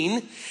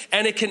unseen,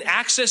 and it can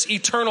access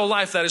eternal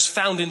life that is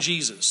found in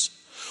Jesus.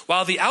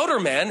 While the outer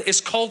man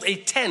is called a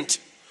tent,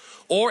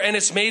 and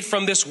it's made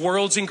from this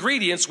world's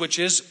ingredients, which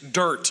is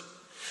dirt.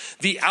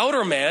 The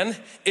outer man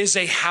is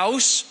a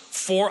house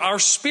for our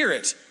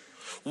spirit.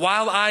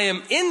 While I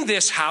am in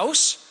this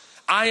house,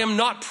 I am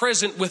not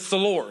present with the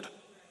Lord.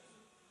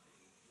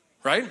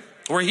 Right?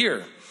 We're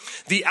here.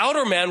 The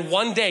outer man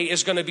one day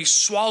is going to be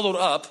swallowed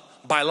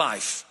up by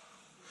life.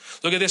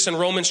 Look at this in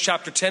Romans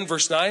chapter 10,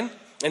 verse 9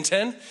 and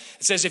 10.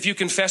 It says, if you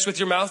confess with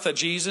your mouth that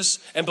Jesus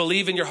and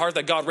believe in your heart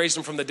that God raised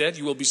him from the dead,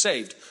 you will be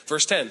saved.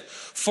 Verse 10,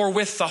 for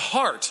with the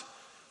heart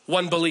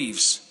one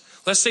believes.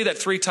 Let's say that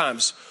 3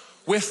 times.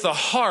 With the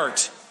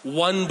heart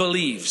one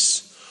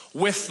believes.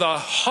 With the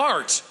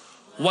heart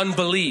one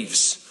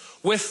believes.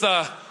 With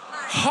the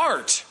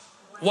heart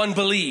one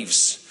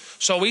believes.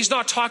 So he's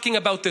not talking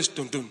about this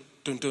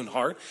dun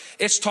heart.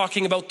 It's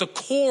talking about the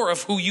core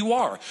of who you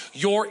are,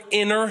 your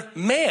inner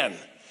man.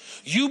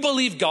 You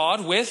believe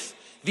God with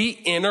the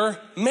inner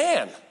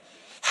man.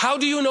 How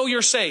do you know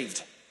you're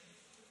saved?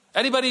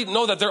 Anybody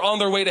know that they're on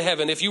their way to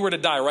heaven? If you were to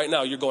die right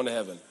now, you're going to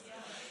heaven.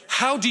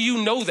 How do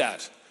you know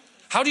that?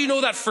 How do you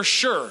know that for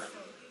sure?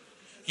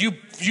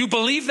 You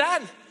believe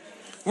that?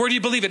 Where do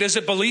you believe it? Is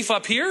it belief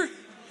up here?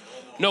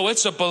 No,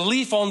 it's a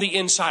belief on the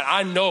inside.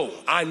 I know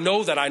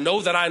that I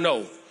know that I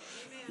know.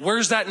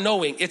 Where's that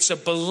knowing? It's a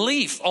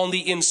belief on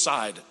the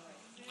inside.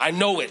 I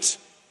know it.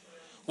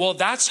 Well,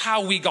 that's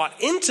how we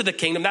got into the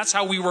kingdom. That's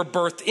how we were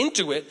birthed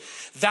into it.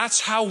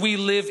 That's how we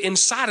live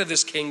inside of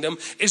this kingdom,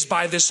 is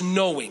by this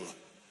knowing.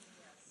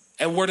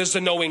 And where does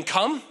the knowing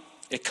come?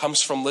 It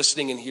comes from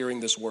listening and hearing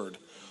this word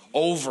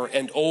over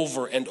and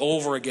over and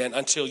over again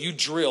until you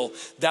drill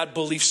that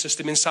belief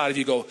system inside of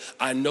you. Go,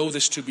 I know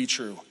this to be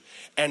true.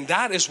 And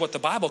that is what the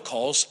Bible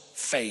calls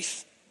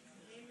faith.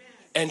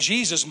 And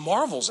Jesus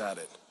marvels at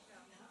it.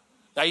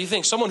 Now you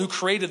think someone who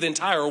created the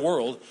entire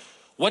world,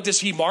 what does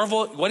he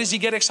marvel? What does he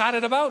get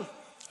excited about?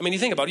 I mean, you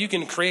think about it, you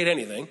can create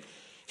anything.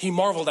 He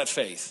marveled at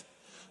faith.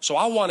 So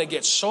I want to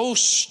get so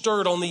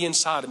stirred on the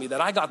inside of me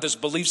that I got this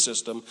belief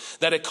system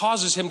that it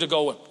causes him to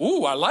go,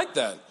 ooh, I like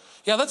that.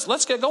 Yeah,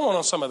 let's get going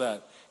on some of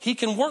that. He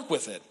can work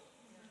with it.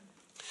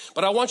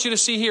 But I want you to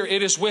see here,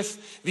 it is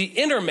with the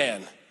inner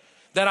man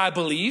that I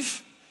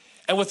believe,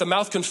 and with the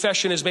mouth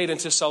confession is made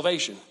into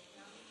salvation.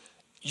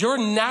 Your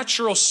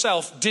natural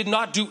self did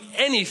not do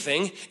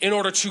anything in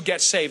order to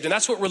get saved. And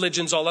that's what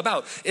religion's all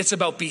about. It's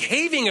about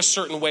behaving a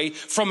certain way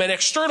from an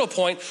external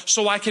point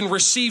so I can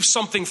receive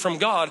something from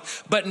God.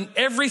 But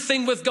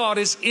everything with God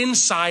is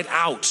inside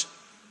out.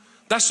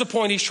 That's the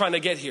point he's trying to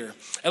get here.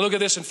 And look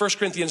at this in 1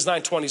 Corinthians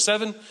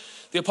 9:27.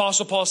 The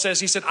Apostle Paul says,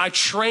 he said, I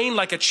train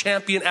like a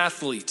champion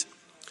athlete.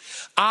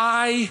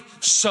 I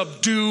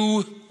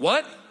subdue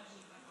what?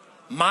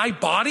 My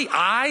body.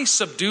 I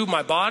subdue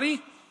my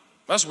body.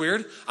 That's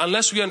weird.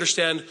 Unless we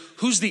understand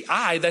who's the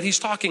I that he's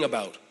talking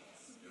about.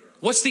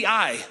 What's the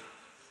I?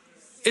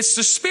 It's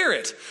the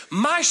spirit.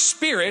 My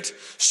spirit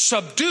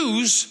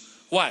subdues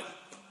what?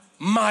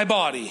 My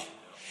body.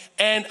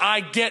 And I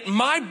get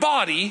my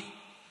body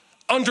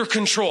under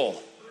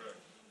control.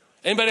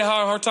 Anybody have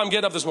a hard time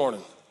getting up this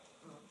morning?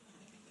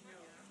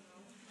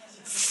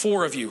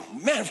 4 of you.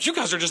 Man, you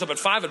guys are just up at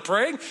 5 and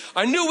praying.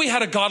 I knew we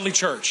had a godly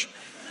church.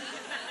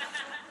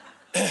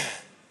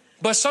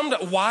 But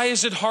why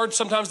is it hard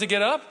sometimes to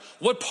get up?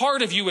 What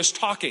part of you is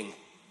talking?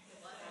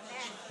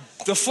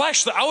 The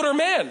flesh, the outer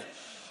man.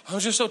 I'm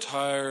just so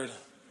tired.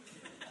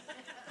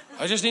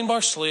 I just need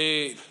more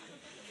sleep.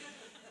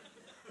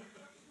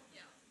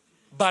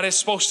 But it's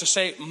supposed to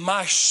say,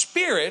 my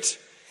spirit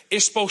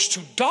is supposed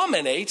to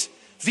dominate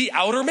the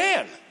outer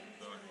man.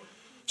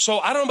 So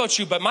I don't know about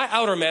you, but my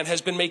outer man has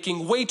been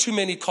making way too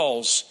many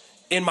calls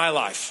in my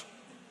life.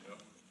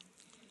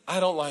 I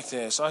don't like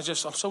this. I'm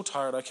so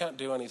tired. I can't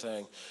do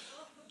anything.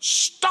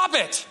 Stop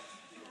it.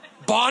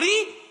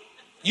 Body,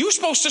 you're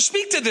supposed to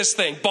speak to this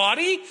thing.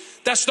 Body,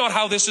 that's not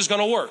how this is going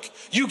to work.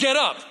 You get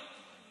up.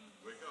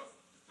 Wake up.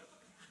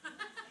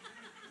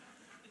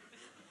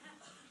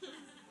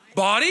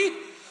 Body,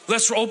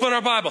 let's open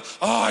our Bible.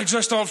 Oh, I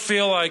just don't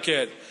feel like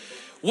it.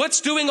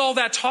 What's doing all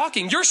that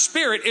talking? Your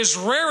spirit is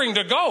raring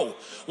to go.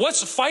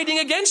 What's fighting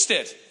against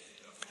it?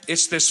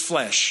 It's this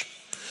flesh.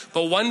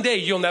 But one day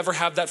you'll never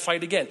have that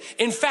fight again.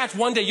 In fact,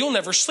 one day you'll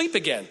never sleep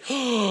again.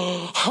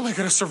 How am I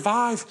going to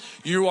survive?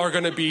 You are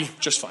going to be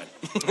just fine.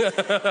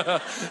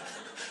 Not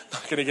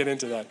going to get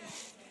into that.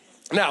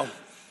 Now,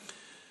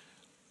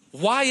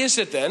 why is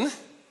it then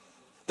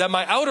that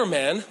my outer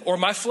man or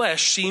my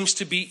flesh seems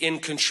to be in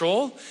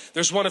control?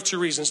 There's one of 2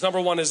 reasons.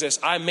 Number 1 is this.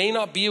 I may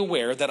not be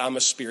aware that I'm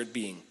a spirit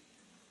being.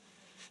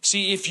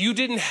 See, if you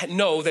didn't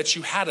know that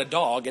you had a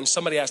dog and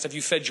somebody asked, have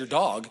you fed your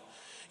dog?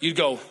 You'd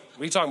go, what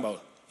are you talking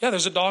about? Yeah,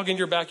 there's a dog in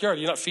your backyard.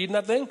 You're not feeding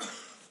that thing?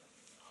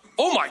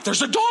 Oh my,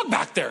 there's a dog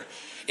back there.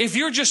 If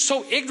you're just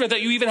so ignorant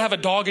that you even have a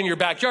dog in your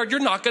backyard, you're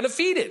not going to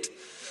feed it.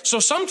 So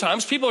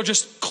sometimes people are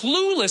just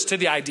clueless to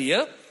the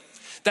idea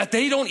that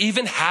they don't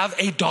even have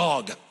a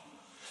dog.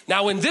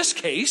 Now in this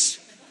case,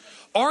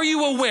 are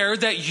you aware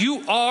that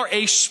you are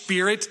a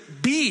spirit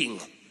being?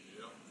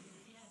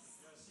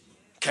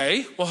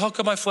 Okay, well, how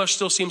come my flesh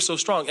still seems so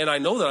strong? And I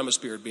know that I'm a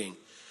spirit being.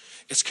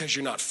 It's because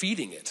you're not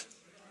feeding it.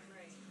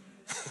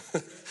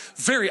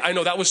 I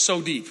know that was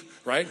so deep,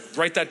 right?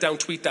 Write that down,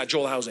 tweet that,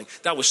 Joel Housing.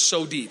 That was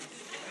so deep.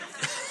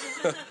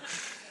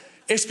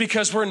 It's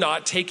because we're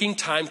not taking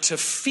time to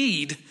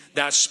feed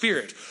that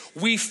spirit.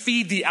 We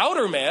feed the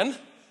outer man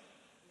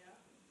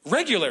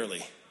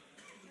regularly.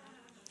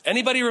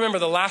 Anybody remember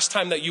the last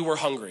time that you were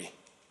hungry?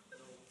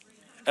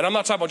 And I'm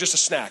not talking about just a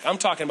snack. I'm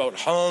talking about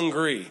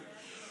hungry.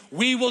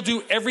 We will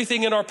do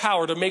everything in our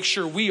power to make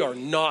sure we are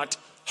not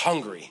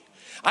hungry.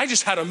 I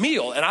just had a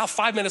meal and I'll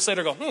 5 minutes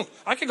later go,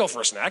 I could go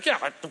for a snack. Yeah,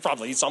 I could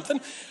probably eat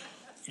something.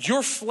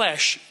 Your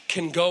flesh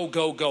can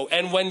go.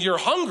 And when you're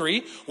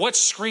hungry,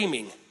 what's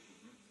screaming?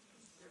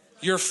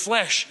 Your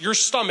flesh, your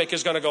stomach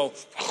is going to go,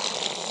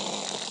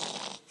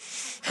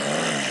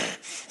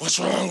 what's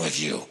wrong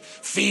with you?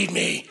 Feed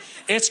me.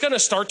 It's going to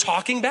start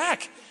talking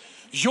back.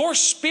 Your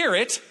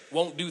spirit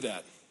won't do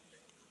that.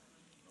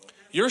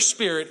 Your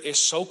spirit is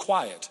so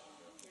quiet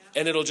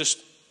and it'll just.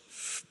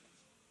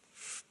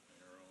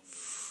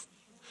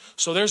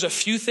 So there's a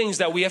few things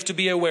that we have to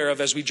be aware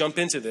of as we jump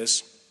into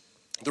this.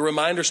 The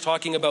reminder's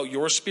talking about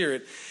your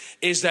spirit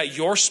is that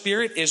your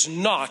spirit is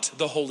not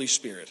the Holy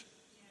Spirit.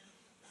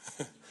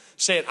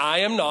 Say it, I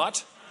am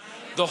not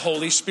the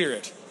Holy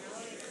Spirit.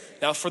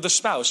 Now for the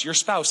spouse, your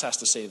spouse has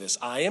to say this.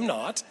 I am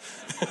not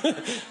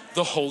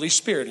the Holy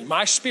Spirit.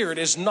 My spirit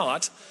is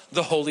not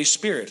the Holy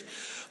Spirit.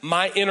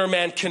 My inner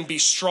man can be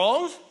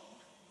strong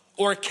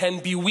or it can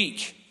be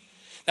weak.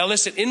 Now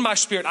listen, in my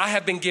spirit, I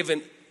have been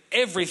given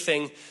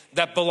everything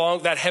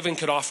that heaven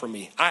could offer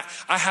me.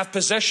 I have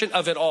possession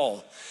of it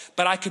all,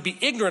 but I could be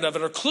ignorant of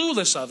it or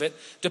clueless of it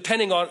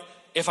depending on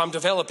if I'm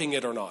developing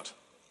it or not.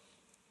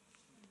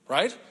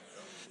 Right?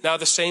 Now,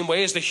 the same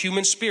way as the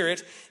human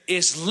spirit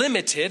is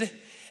limited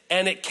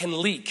and it can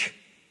leak.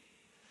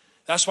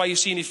 That's why you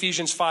see in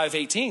Ephesians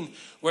 5:18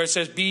 where it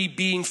says,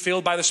 being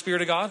filled by the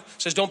Spirit of God.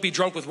 It says, don't be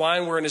drunk with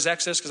wine wherein is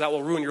excess, because that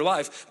will ruin your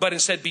life. But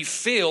instead, be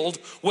filled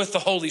with the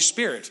Holy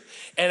Spirit.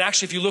 And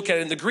actually, if you look at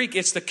it in the Greek,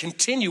 it's the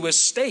continuous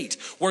state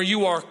where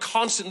you are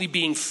constantly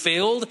being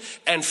filled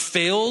and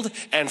filled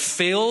and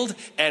filled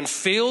and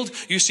filled.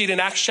 You see it in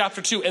Acts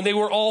chapter 2. And they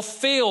were all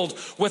filled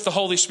with the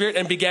Holy Spirit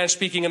and began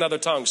speaking in other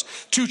tongues.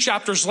 2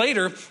 chapters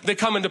later, they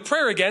come into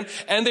prayer again,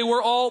 and they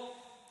were all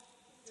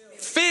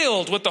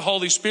filled with the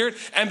Holy Spirit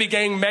and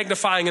began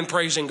magnifying and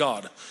praising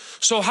God.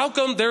 So how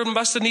come there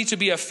must need to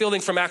be a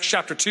filling from Acts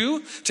chapter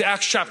 2 to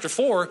Acts chapter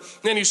 4? And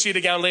then you see it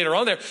again later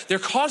on there. They're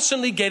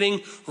constantly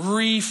getting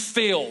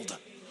refilled.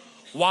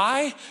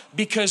 Why?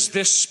 Because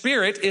this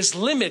Spirit is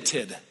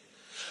limited.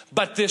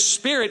 But this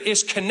Spirit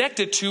is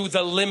connected to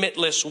the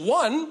limitless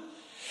one.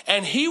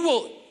 And he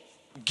will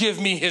give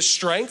me his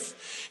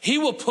strength. He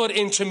will put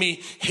into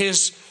me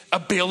his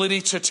ability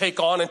to take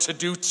on and to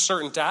do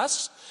certain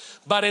tasks.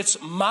 But it's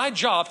my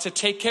job to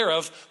take care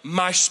of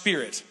my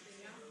spirit.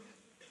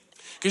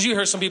 Because you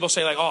heard some people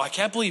say like, oh, I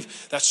can't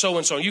believe that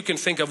so-and-so. You can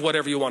think of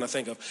whatever you want to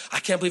think of. I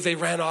can't believe they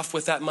ran off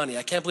with that money.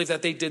 I can't believe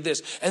that they did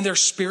this. And they're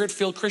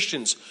spirit-filled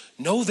Christians.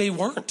 No, they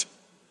weren't.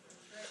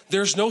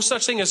 There's no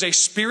such thing as a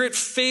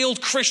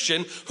spirit-filled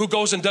Christian who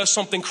goes and does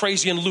something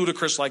crazy and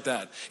ludicrous like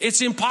that.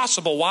 It's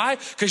impossible. Why?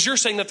 Because you're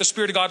saying that the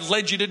Spirit of God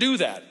led you to do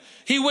that.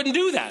 He wouldn't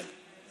do that.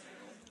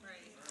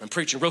 I'm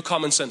preaching real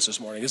common sense this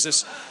morning. Is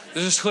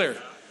this clear?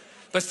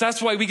 But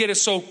that's why we get it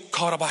so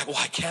caught up. Like, well,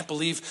 I can't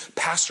believe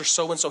Pastor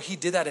so-and-so, he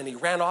did that and he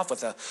ran off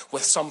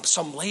with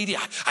some lady.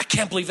 I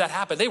can't believe that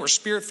happened. They were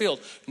spirit-filled.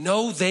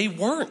 No, they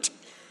weren't.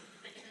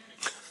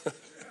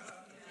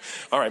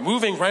 All right,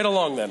 moving right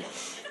along then.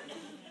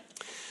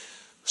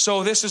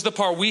 So this is the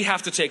part we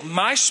have to take.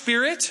 My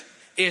spirit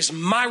is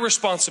my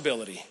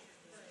responsibility.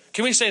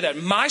 Can we say that?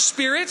 My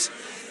spirit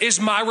is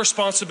my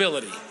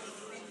responsibility.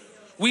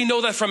 We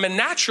know that from a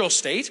natural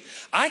state,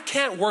 I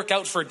can't work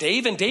out for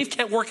Dave and Dave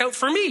can't work out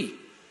for me.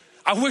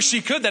 I wish he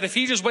could, that if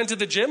he just went to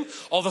the gym,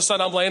 all of a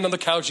sudden I'm laying on the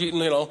couch eating,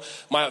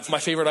 my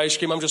favorite ice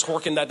cream. I'm just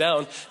working that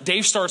down.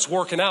 Dave starts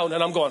working out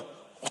and I'm going,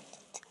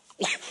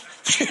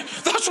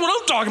 that's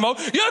what I'm talking about.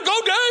 Yeah, go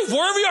Dave,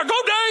 wherever you are,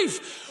 go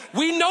Dave.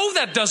 We know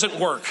that doesn't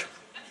work.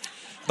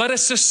 But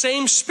it's the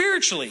same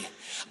spiritually.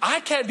 I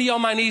can't be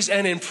on my knees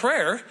and in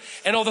prayer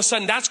and all of a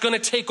sudden that's going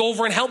to take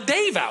over and help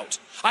Dave out.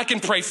 I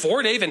can pray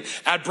for Dave and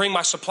I'd bring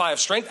my supply of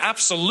strength.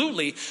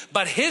 Absolutely.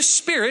 But his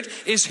spirit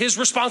is his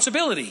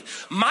responsibility.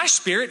 My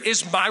spirit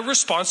is my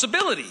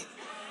responsibility.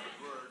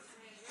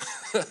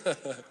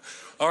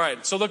 All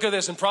right. So look at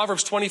this in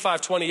Proverbs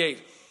 25:28.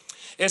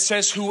 It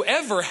says,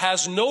 whoever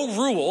has no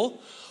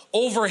rule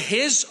over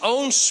his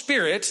own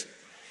spirit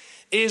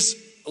is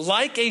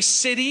like a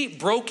city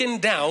broken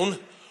down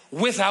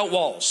without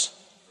walls.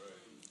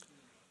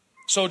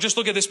 So just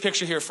look at this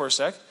picture here for a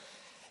sec.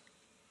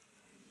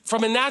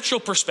 From a natural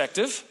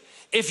perspective,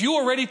 if you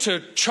were ready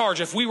to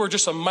charge, if we were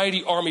just a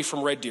mighty army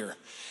from Red Deer,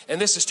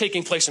 and this is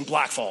taking place in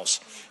Black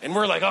Falls, and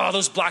we're like, oh,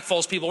 those Black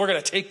Falls people, we're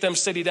going to take them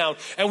city down.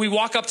 And we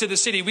walk up to the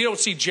city, we don't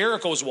see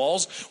Jericho's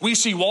walls. We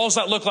see walls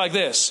that look like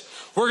this.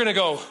 We're going to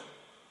go,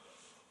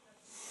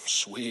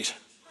 sweet.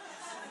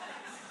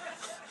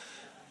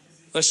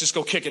 Let's just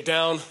go kick it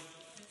down,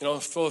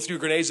 throw a few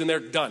grenades in there,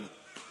 done.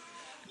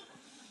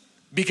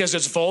 Because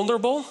it's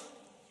vulnerable,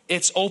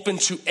 it's open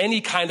to any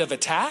kind of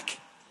attack.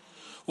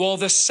 Well,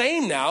 the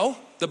same now,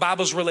 the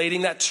Bible's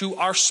relating that to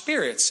our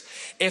spirits.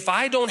 If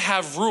I don't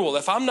have rule,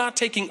 if I'm not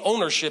taking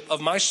ownership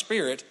of my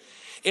spirit,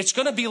 it's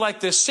going to be like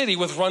this city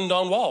with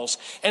rundown walls.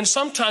 And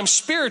sometimes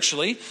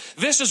spiritually,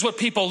 this is what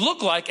people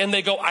look like and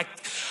they go,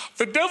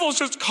 the devil's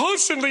just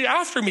constantly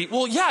after me.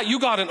 Well, yeah, you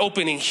got an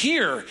opening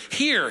here,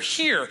 here,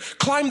 here.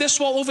 Climb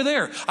this wall over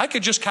there. I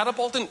could just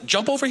catapult and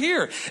jump over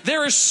here.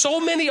 There is so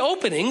many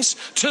openings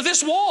to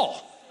this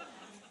wall.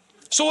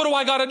 So what do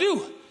I got to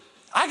do?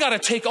 I got to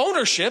take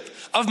ownership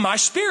of my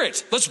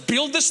spirit. Let's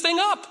build this thing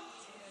up.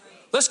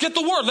 Let's get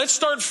the word. Let's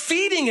start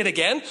feeding it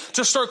again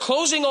to start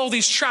closing all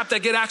these traps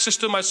that get access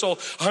to my soul.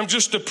 I'm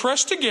just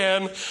depressed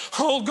again.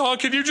 Oh God,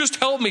 can you just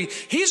help me?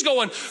 He's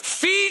going,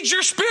 feed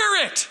your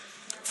spirit.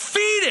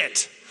 Feed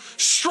it.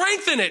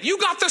 Strengthen it. You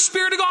got the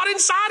Spirit of God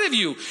inside of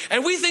you.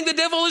 And we think the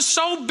devil is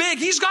so big.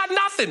 He's got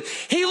nothing.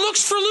 He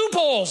looks for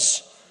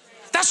loopholes.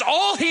 That's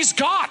all he's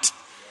got.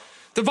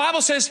 The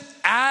Bible says,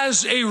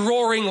 as a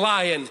roaring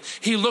lion,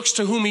 he looks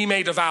to whom he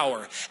may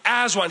devour.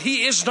 As one.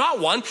 He is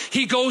not one.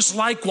 He goes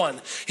like one.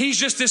 He's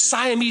just this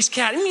Siamese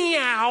cat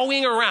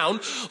meowing around,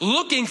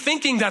 looking,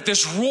 thinking that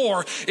this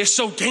roar is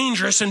so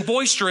dangerous and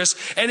boisterous.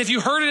 And if you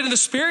heard it in the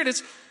spirit,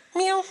 it's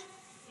meow,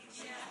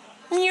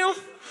 meow.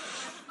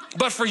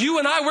 But for you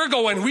and I,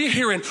 we're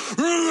hearing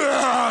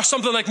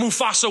something like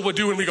Mufasa would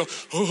do, and we go,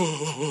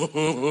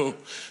 oh.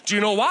 Do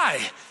you know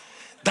why?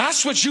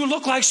 That's what you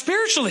look like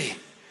spiritually.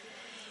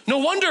 No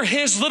wonder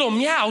his little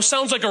meow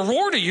sounds like a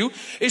roar to you,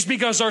 is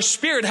because our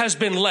spirit has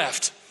been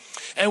left.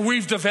 And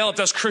we've developed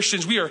as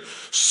Christians, we are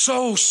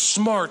so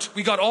smart.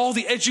 We got all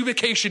the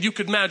education you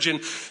could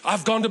imagine.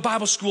 I've gone to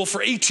Bible school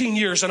for 18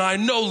 years and I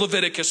know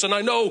Leviticus and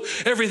I know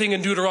everything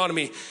in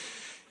Deuteronomy.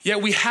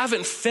 Yet we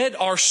haven't fed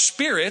our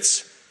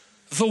spirits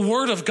the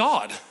word of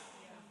God.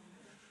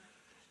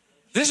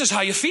 This is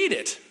how you feed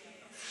it.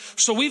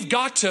 So we've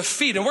got to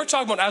feed. And we're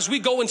talking about as we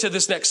go into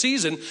this next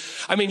season,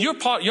 I mean,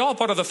 y'all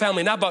part of the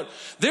family now, but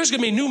there's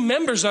going to be new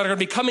members that are going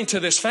to be coming to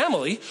this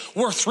family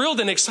we're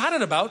thrilled and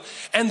excited about,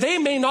 and they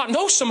may not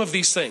know some of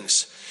these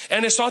things.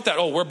 And it's not that,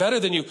 oh, we're better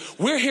than you.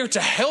 We're here to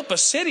help a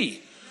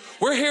city.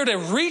 We're here to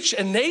reach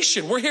a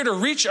nation. We're here to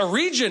reach a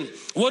region.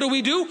 What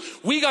do?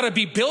 We got to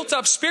be built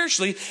up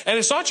spiritually. And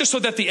it's not just so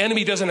that the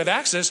enemy doesn't have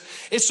access.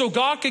 It's so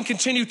God can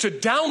continue to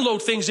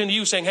download things into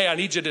you saying, hey, I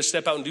need you to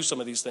step out and do some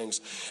of these things.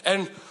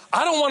 And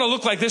I don't want to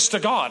look like this to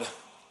God.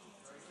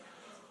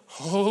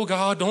 Oh,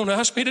 God, don't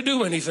ask me to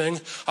do anything.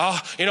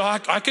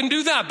 I can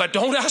do that, but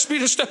don't ask me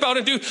to step out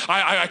and do.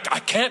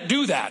 I can't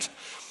do that.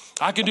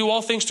 I can do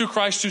all things through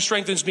Christ who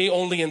strengthens me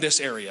only in this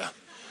area.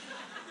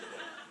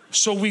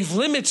 So we've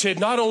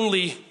limited not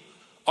only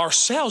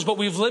ourselves, but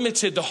we've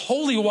limited the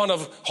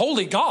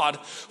Holy God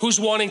who's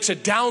wanting to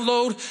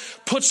download,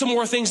 put some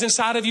more things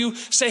inside of you,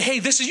 say, hey,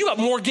 you got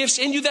more gifts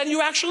in you than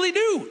you actually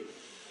do.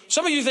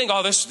 Some of you think,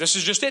 oh, this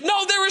is just it.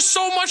 No, there is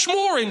so much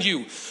more in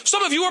you.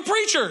 Some of you are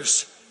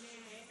preachers.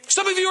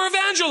 Some of you are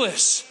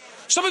evangelists.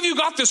 Some of you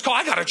got this call.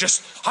 I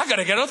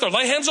gotta get out there,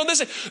 lay hands on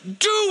this.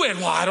 Do it.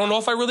 Well, I don't know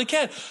if I really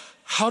can.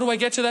 How do I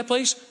get to that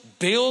place?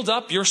 Build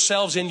up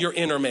yourselves in your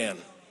inner man.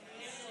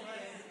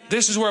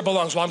 This is where it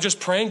belongs. Well, I'm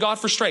just praying God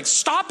for strength.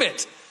 Stop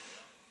it.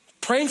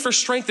 Praying for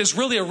strength is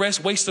really a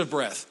waste of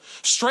breath.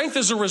 Strength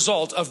is a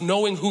result of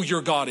knowing who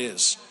your God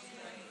is.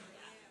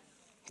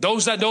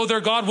 Those that know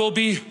their God will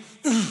be,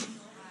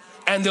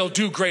 and they'll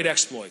do great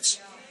exploits.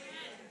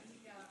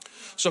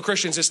 So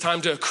Christians, it's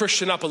time to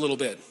Christian up a little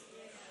bit.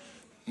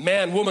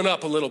 Man, woman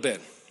up a little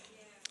bit.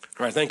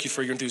 All right, thank you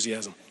for your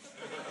enthusiasm.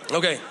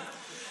 Okay.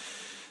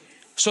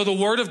 So the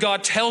Word of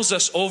God tells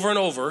us over and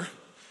over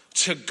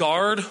to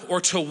guard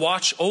or to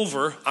watch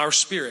over our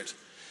spirit.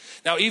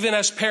 Now, even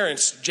as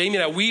parents, Jamie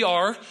and I, we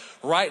are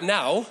right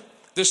now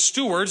the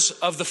stewards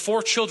of the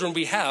 4 children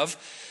we have.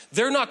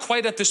 They're not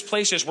quite at this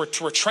place as we're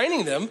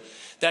training them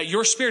that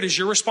your spirit is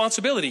your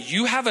responsibility.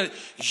 You have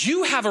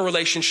a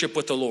relationship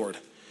with the Lord.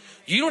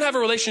 You don't have a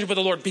relationship with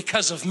the Lord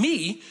because of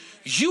me.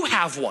 You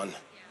have one.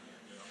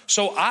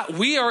 So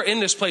we are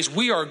in this place.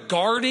 We are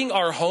guarding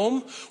our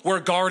home. We're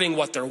guarding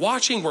what they're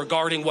watching. We're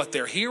guarding what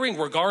they're hearing.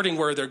 We're guarding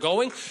where they're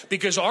going,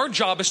 because our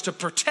job is to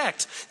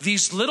protect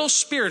these little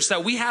spirits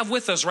that we have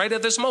with us right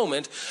at this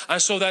moment. And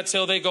so that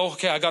till they go,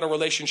 okay, I got a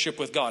relationship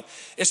with God.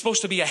 It's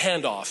supposed to be a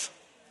handoff.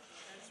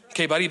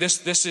 Okay, buddy,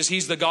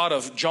 he's the God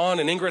of John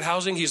and Ingrid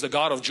Housing. He's the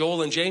God of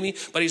Joel and Jamie,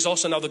 but he's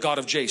also now the God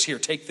of Jace. Here,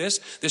 take this.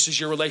 This is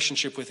your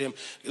relationship with him.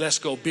 Let's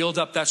go build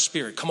up that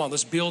spirit. Come on,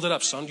 let's build it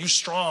up, son. You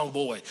strong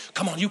boy.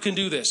 Come on, you can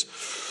do this.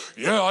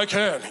 Yeah, I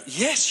can.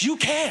 Yes, you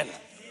can.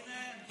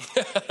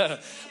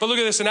 But look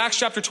at this in Acts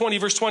chapter 20,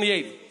 verse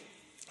 28.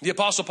 The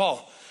Apostle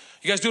Paul.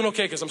 You guys doing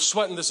okay? Because I'm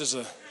sweating. I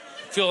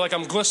feel like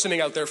I'm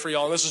glistening out there for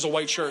y'all. And this is a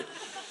white shirt.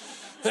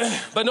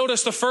 But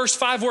notice the first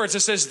 5 words. It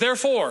says,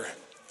 therefore,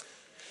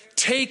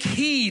 take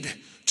heed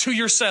to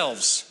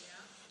yourselves.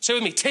 Say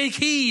with me, take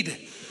heed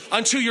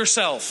unto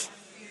yourself.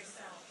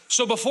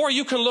 So before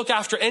you can look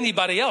after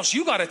anybody else,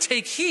 you got to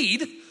take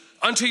heed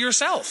unto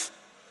yourself.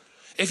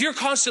 If you're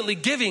constantly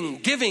giving,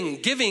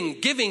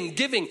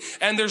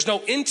 and there's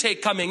no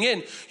intake coming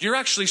in, you're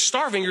actually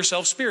starving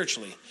yourself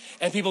spiritually.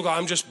 And people go,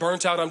 I'm just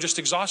burnt out, I'm just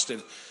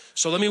exhausted.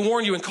 So let me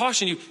warn you and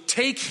caution you,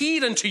 take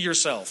heed unto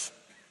yourself.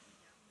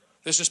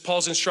 This is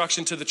Paul's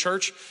instruction to the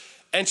church.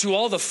 And to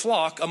all the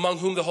flock among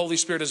whom the Holy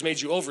Spirit has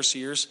made you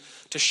overseers,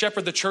 to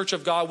shepherd the church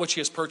of God, which he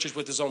has purchased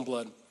with his own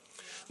blood.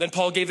 Then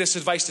Paul gave this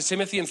advice to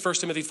Timothy in 1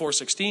 Timothy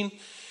 4:16.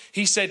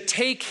 He said,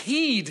 take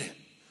heed.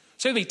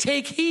 Say with me,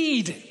 take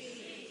heed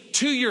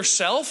to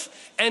yourself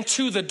and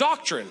to the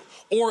doctrine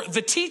or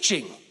the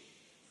teaching.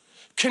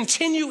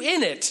 Continue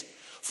in it,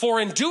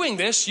 for in doing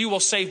this, you will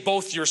save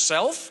both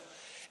yourself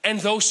and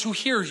those who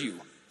hear you.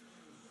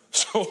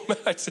 So,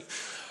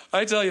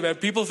 I tell you, man,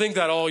 people think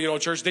that,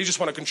 church, they just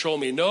want to control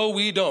me. No,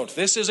 we don't.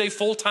 This is a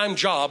full-time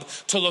job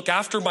to look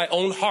after my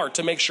own heart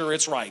to make sure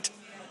it's right.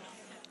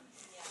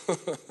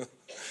 Look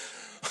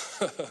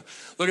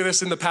at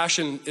this in the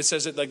Passion. It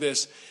says it like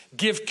this.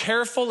 Give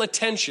careful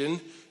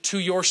attention to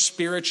your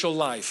spiritual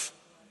life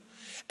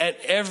and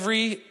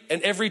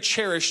every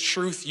cherished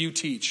truth you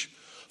teach.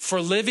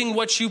 For living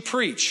what you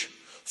preach.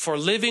 For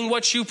living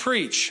what you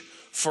preach.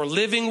 For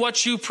living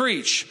what you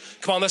preach.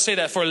 Come on, let's say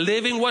that. For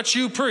living what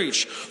you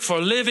preach.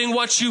 For living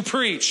what you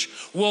preach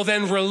will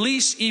then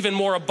release even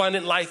more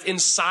abundant life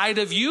inside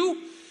of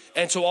you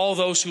and to all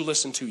those who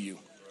listen to you.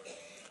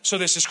 So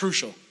this is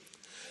crucial.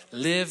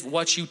 Live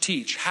what you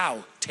teach.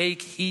 How?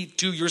 Take heed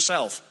to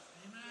yourself.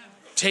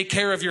 Take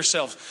care of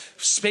yourself.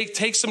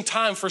 Take some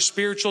time for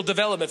spiritual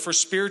development, for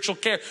spiritual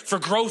care, for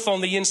growth on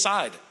the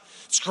inside.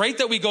 It's great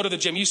that we go to the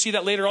gym. You see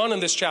that later on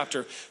in this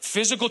chapter.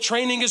 Physical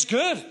training is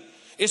good.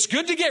 It's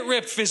good to get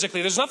ripped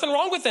physically. There's nothing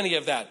wrong with any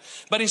of that.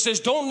 But he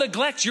says, don't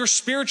neglect your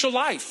spiritual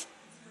life,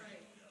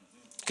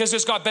 because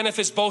it's got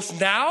benefits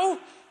both now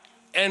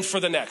and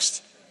for the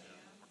next.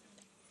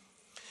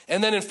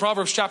 And then in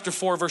Proverbs chapter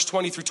 4, verse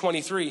 20 through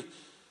 23,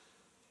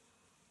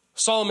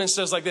 Solomon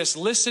says like this: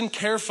 listen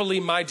carefully,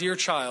 my dear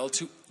child,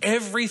 to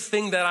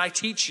everything that I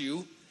teach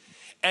you,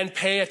 and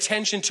pay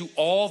attention to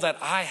all that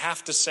I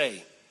have to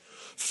say.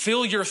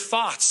 Fill your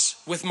thoughts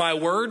with my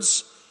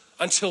words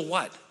until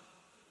what?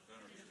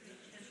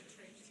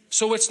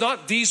 So it's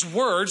not, these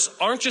words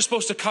aren't just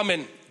supposed to come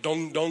in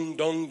dong, dong,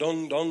 dong,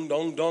 dong, dong,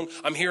 dong, dong.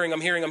 I'm hearing.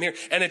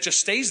 And it just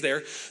stays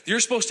there. You're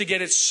supposed to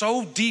get it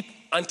so deep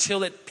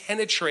until it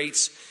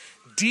penetrates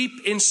deep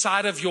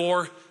inside of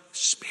your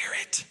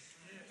spirit,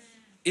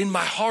 in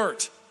my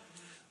heart.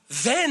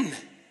 Then,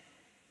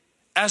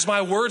 as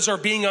my words are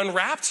being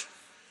unwrapped,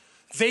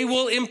 they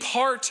will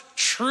impart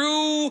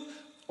true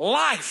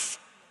life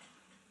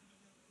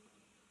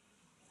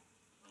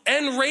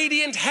and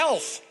radiant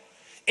health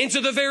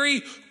into the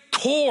very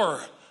core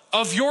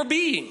of your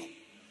being.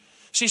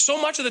 See,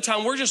 so much of the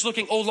time we're just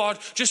looking, oh Lord,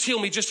 just heal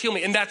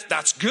me. And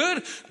that's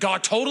good.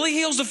 God totally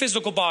heals the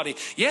physical body.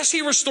 Yes,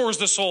 he restores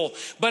the soul.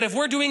 But if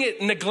we're doing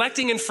it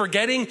neglecting and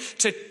forgetting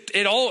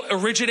it all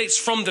originates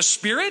from the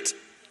spirit,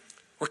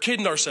 we're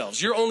kidding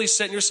ourselves. You're only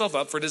setting yourself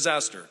up for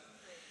disaster.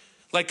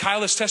 Like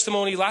Kyla's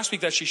testimony last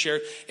week that she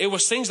shared, it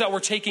was things that were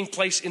taking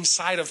place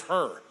inside of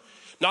her.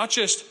 Not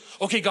just,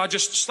 okay, God,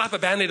 just slap a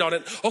Band-Aid on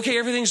it. Okay,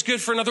 everything's good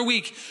for another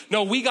week.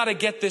 No, we got to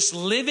get this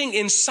living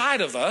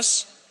inside of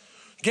us,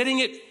 getting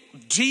it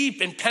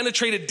deep and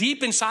penetrated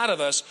deep inside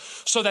of us,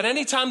 so that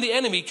anytime the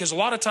enemy, because a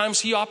lot of times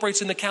he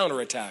operates in the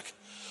counterattack.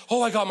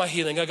 Oh, I got my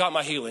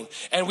healing.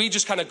 And we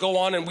just kind of go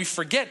on and we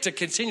forget to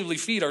continually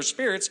feed our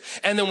spirits.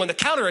 And then when the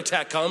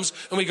counterattack comes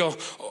and we go,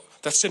 oh,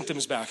 that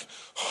symptom's back.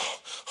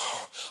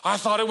 I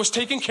thought it was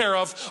taken care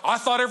of. I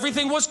thought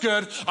everything was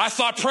good. I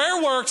thought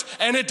prayer worked,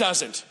 and it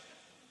doesn't.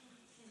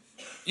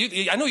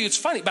 I know it's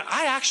funny, but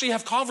I actually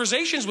have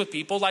conversations with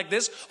people like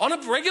this on a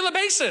regular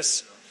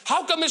basis.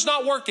 How come it's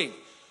not working?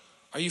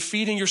 Are you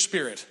feeding your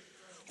spirit?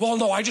 Well,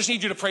 no, I just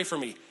need you to pray for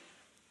me.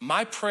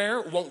 My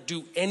prayer won't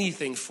do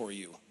anything for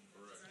you.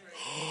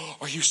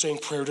 Are you saying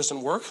prayer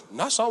doesn't work?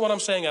 That's not what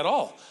I'm saying at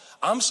all.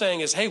 I'm saying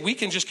is, hey, we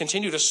can just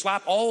continue to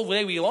slap all the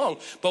way along.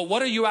 But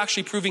what are you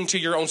actually proving to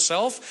your own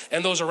self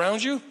and those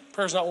around you?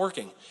 Prayer's not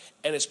working.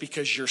 And it's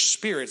because your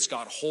spirit's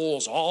got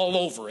holes all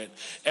over it.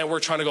 And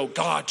we're trying to go,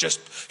 God, just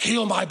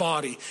heal my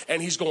body.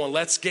 And he's going,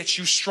 let's get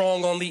you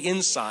strong on the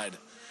inside.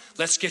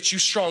 Let's get you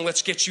strong.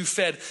 Let's get you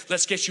fed.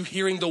 Let's get you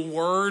hearing the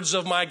words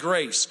of my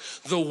grace,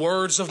 the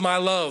words of my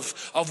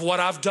love, of what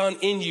I've done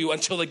in you,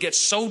 until it gets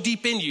so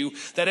deep in you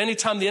that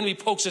anytime the enemy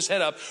pokes his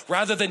head up,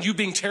 rather than you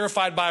being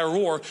terrified by a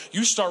roar,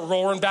 you start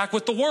roaring back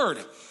with the word.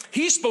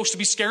 He's supposed to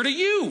be scared of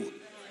you.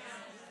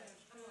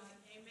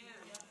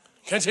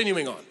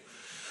 Continuing on.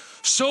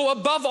 So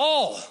above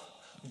all,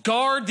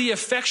 guard the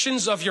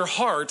affections of your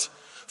heart,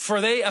 for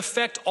they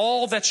affect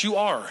all that you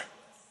are.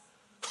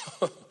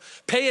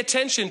 Pay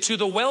attention to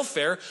the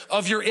welfare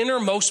of your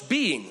innermost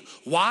being.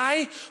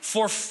 Why?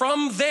 For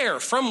from there,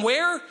 from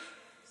where?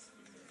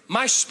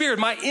 My spirit,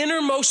 my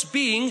innermost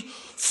being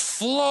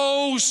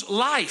flows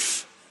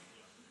life.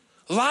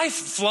 Life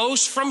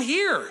flows from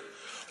here.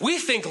 We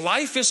think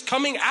life is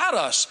coming at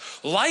us.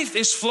 Life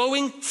is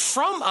flowing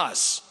from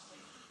us.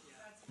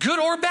 Good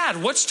or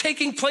bad, what's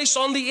taking place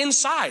on the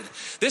inside?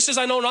 This is,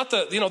 I know, not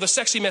the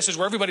sexy message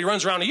where everybody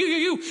runs around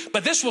you,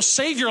 but this will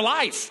save your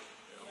life.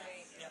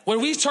 When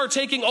we start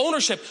taking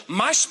ownership,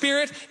 my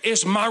spirit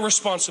is my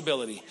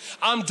responsibility.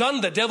 I'm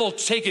done the devil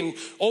taking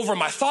over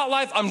my thought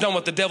life. I'm done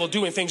with the devil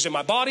doing things in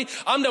my body.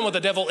 I'm done with the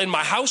devil in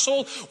my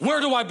household.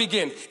 Where do I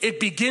begin? It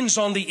begins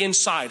on the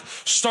inside.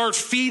 Start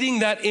feeding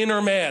that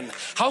inner man.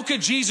 How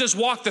could Jesus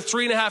walk the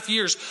 3.5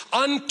 years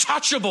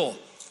untouchable?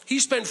 He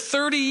spent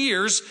 30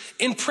 years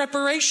in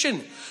preparation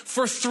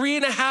for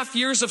 3.5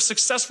 years of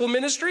successful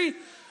ministry.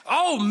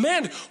 Oh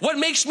man, what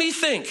makes me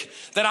think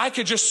that I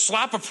could just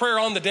slap a prayer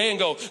on the day and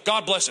go,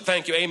 God bless it,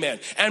 thank you, amen,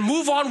 and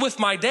move on with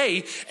my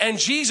day? And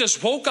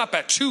Jesus woke up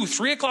at 2,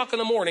 3 o'clock in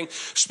the morning,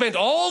 spent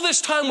all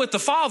this time with the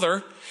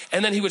Father,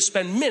 and then he would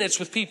spend minutes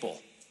with people.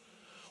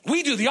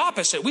 We do the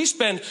opposite. We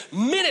spend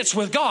minutes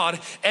with God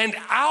and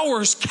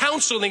hours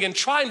counseling and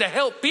trying to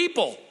help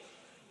people.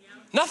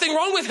 Nothing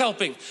wrong with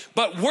helping,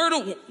 but where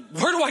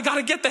do I got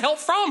to get the help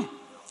from?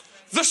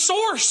 The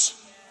source.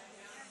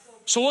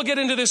 So we'll get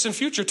into this in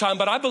future time,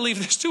 but I believe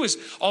this too is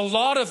a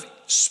lot of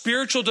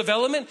spiritual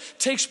development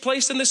takes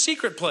place in the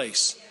secret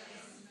place.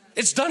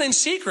 It's done in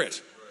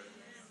secret.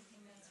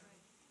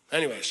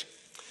 Anyways,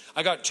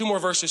 I got 2 more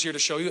verses here to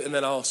show you and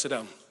then I'll sit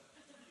down.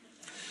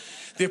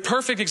 The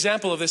perfect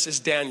example of this is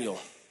Daniel.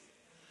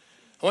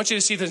 I want you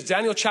to see this,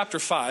 Daniel chapter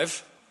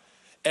 5.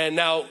 And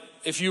now,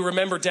 if you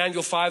remember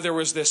Daniel 5, there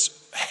was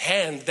this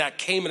hand that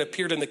came and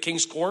appeared in the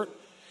king's court.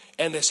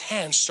 and this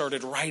hand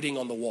started writing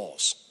on the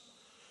walls.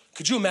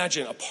 Could you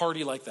imagine a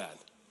party like that?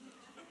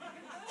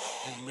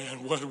 Oh man,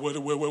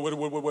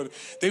 what?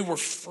 They were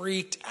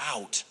freaked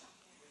out.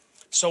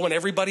 So when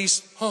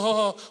everybody's,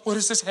 what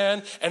is this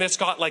hand? And it's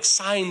got like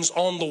signs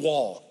on the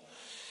wall.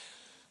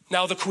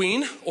 Now the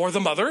queen or the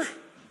mother,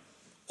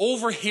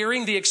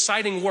 overhearing the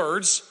exciting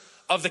words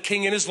of the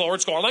king and his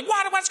lords, going like,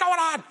 what's going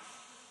on?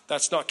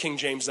 That's not King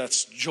James,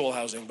 that's Joel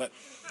Housing. But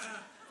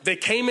they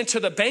came into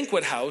the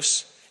banquet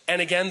house,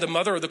 and again, the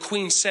mother or the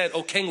queen said,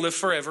 O king, live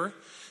forever.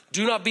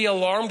 Do not be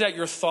alarmed at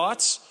your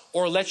thoughts,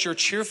 or let your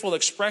cheerful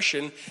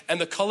expression and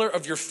the color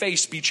of your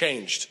face be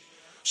changed.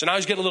 So now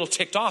he's getting a little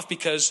ticked off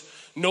because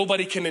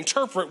nobody can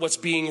interpret what's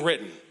being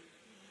written.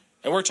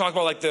 And we're talking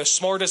about like the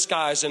smartest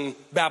guys in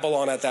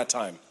Babylon at that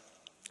time.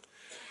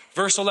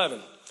 Verse 11,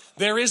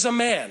 there is a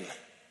man.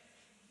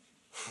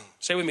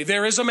 Say with me,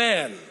 there is a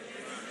man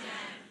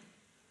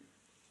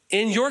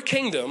in your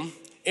kingdom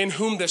in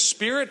whom the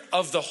spirit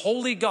of the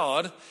holy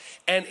God,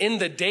 and in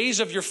the days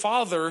of your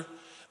father,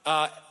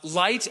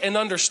 light and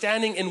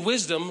understanding and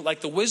wisdom, like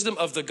the wisdom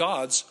of the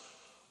gods.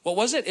 What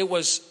was it? It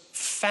was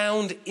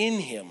found in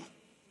him.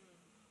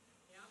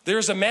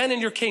 There's a man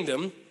in your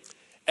kingdom,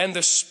 and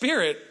the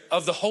spirit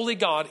of the holy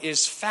God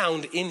is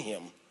found in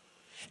him.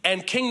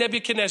 And King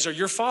Nebuchadnezzar,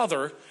 your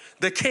father,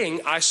 the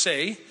king, I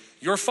say,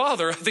 your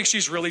father, I think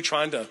she's really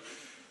trying to,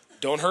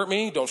 don't hurt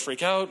me, don't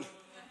freak out.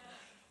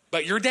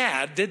 But your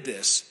dad did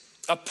this,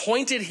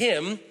 appointed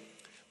him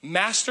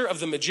master of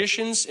the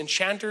magicians,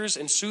 enchanters,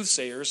 and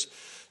soothsayers,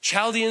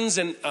 Chaldeans,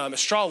 and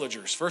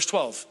astrologers. Verse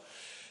 12,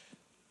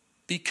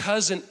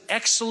 because an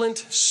excellent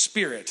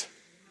spirit,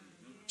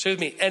 say with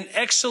me, an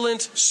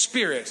excellent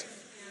spirit.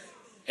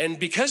 And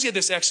because you have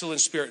this excellent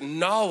spirit,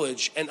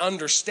 knowledge and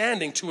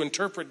understanding to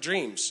interpret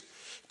dreams,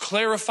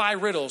 clarify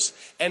riddles,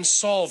 and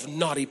solve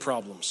knotty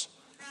problems.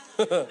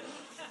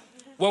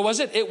 What was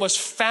it? It was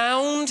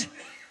found,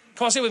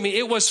 come on, say it with me.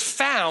 It was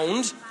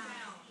found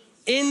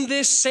in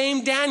this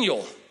same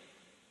Daniel.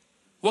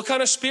 What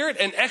kind of spirit?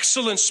 An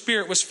excellent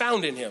spirit was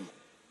found in him.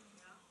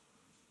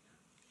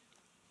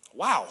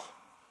 Wow.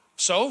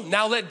 So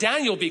now let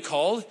Daniel be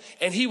called,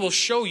 and he will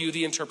show you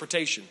the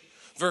interpretation.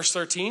 Verse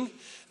 13,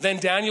 then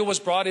Daniel was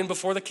brought in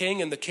before the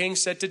king, and the king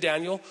said to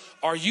Daniel,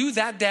 are you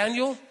that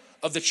Daniel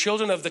of the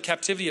children of the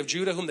captivity of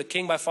Judah, whom the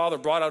king my father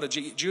brought out of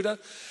Judah?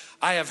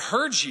 I have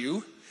heard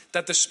you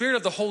that the spirit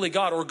of the holy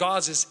God or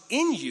gods is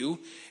in you,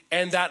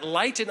 and that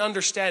light and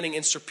understanding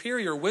and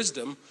superior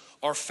wisdom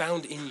are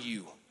found in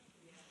you.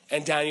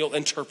 And Daniel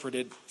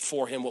interpreted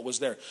for him what was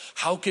there.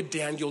 How could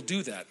Daniel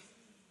do that?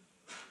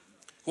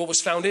 What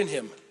was found in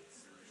him?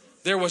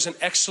 There was an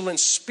excellent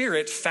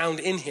spirit found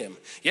in him.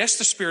 Yes,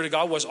 the Spirit of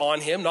God was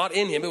on him, not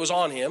in him, it was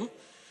on him.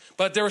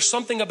 But there was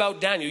something about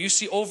Daniel. You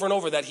see over and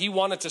over that he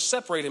wanted to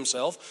separate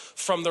himself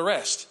from the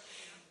rest.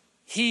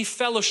 He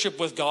fellowshiped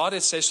with God,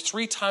 it says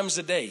 3 times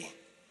a day.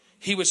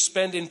 He would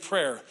spend in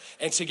prayer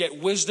and to get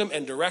wisdom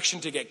and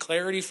direction, to get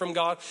clarity from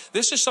God.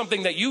 This is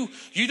something that you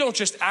don't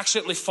just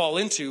accidentally fall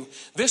into.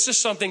 This is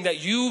something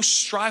that you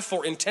strive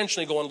for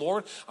intentionally, going,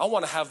 Lord, I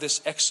want to have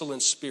this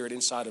excellent spirit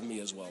inside of me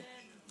as well.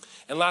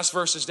 And last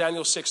verse is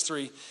Daniel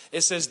 6:3.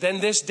 It says, then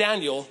this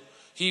Daniel,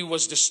 he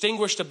was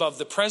distinguished above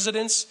the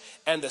presidents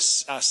and the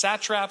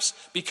satraps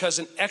because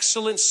an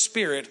excellent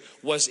spirit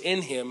was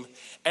in him.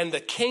 And the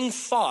king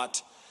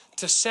thought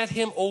to set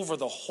him over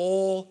the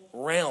whole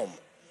realm.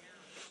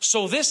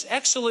 So this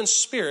excellent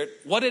spirit,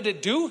 what did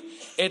it do?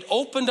 It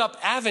opened up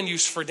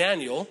avenues for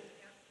Daniel.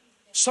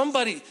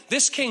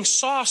 This king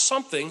saw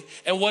something,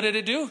 and what did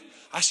it do?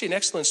 I see an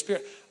excellent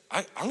spirit.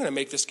 I'm going to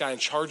make this guy in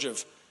charge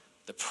of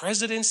the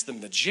presidents, the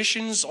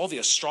magicians, all the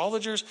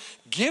astrologers.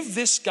 Give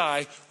this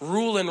guy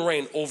rule and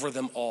reign over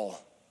them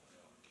all.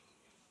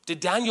 Did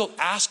Daniel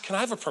ask, can I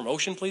have a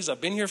promotion, please?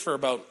 I've been here for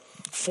about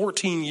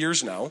 14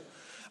 years now.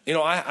 You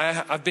know,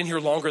 I've been here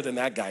longer than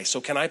that guy,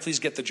 so can I please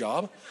get the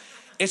job?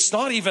 It's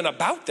not even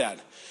about that.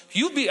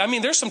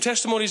 There's some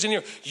testimonies in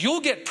here.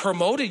 You'll get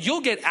promoted.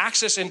 You'll get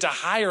access into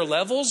higher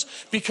levels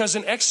because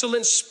an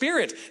excellent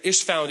spirit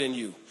is found in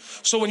you.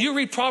 So when you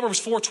read Proverbs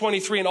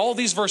 4:23 and all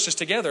these verses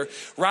together,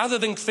 rather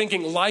than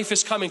thinking life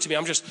is coming to me,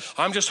 I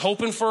just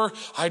hope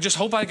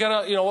I get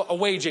a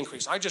wage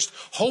increase. I just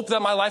hope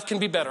that my life can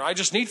be better. I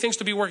just need things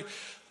to be working.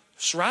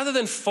 So rather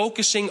than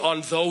focusing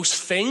on those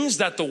things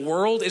that the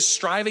world is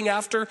striving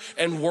after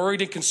and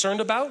worried and concerned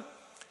about,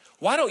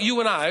 why don't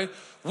you and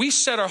we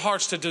set our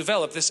hearts to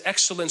develop this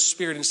excellent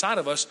spirit inside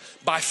of us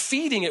by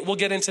feeding it. We'll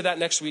get into that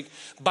next week.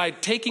 By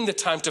taking the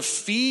time to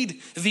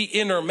feed the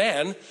inner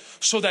man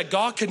so that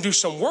God can do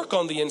some work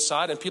on the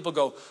inside and people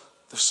go,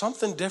 there's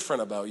something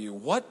different about you.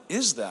 What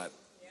is that?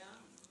 Yeah.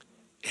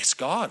 It's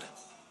God.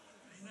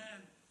 Amen.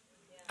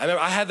 I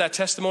remember I had that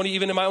testimony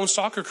even in my own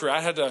soccer career.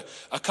 I had a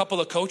couple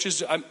of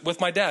coaches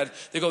with my dad.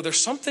 They go, there's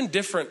something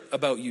different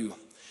about you.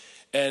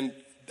 And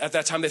at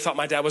that time they thought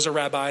my dad was a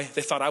rabbi.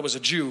 They thought I was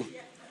a Jew.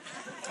 Yeah.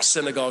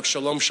 Synagogue,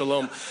 shalom,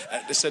 shalom.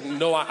 They said,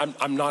 no,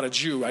 I'm not a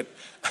Jew. I'm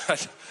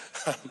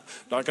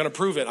not going to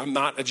prove it. I'm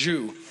not a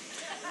Jew.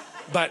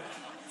 But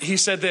he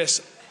said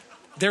this,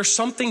 there's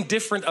something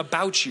different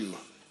about you.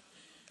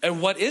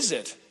 And what is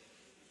it?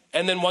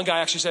 And then one guy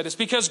actually said, it's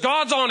because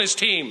God's on his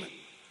team.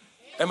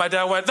 And my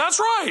dad went, that's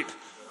right.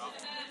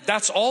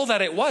 That's all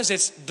that it was.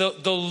 It's the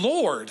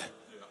Lord.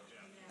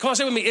 Come on,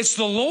 say it with me. It's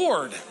the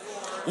Lord.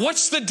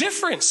 What's the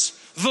difference?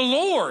 The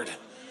Lord.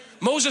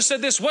 Moses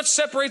said this, what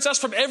separates us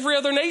from every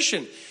other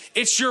nation?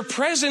 It's your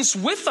presence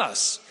with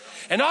us.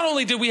 And not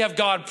only did we have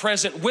God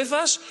present with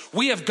us,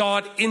 we have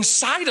God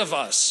inside of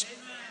us.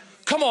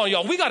 Come on,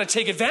 y'all. We got to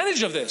take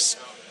advantage of this.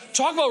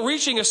 Talk about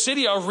reaching a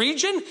city, a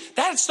region.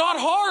 That's not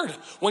hard.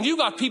 When you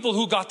got people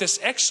who got this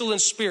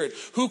excellent spirit,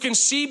 who can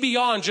see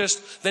beyond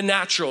just the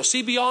natural,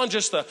 see beyond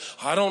just the,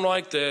 I don't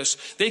like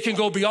this. They can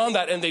go beyond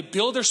that and they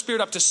build their spirit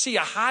up to see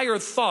a higher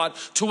thought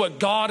to what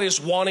God is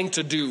wanting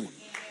to do.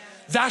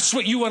 That's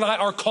what you and I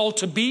are called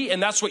to be,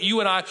 and that's what you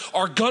and I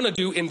are going to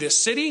do in this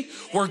city.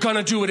 We're going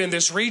to do it in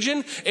this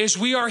region, is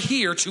we are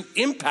here to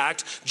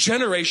impact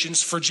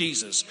generations for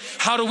Jesus.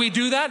 How do we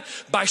do that?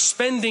 By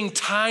spending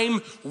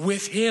time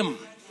with him.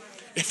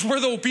 If we're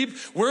the people,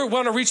 we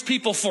want to reach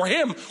people for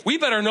him, we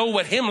better know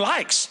what him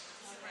likes.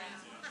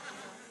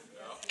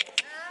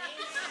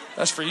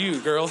 That's for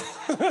you, girl.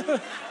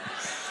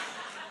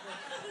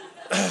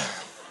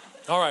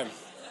 All right.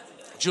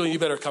 Julian, you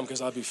better come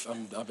because I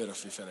better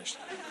be finished.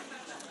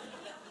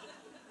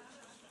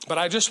 But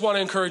I just want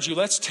to encourage you,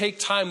 let's take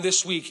time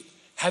this week.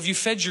 Have you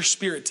fed your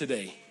spirit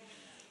today?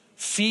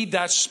 Feed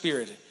that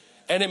spirit.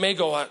 And it may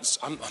go,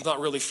 I'm not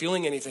really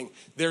feeling anything.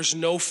 There's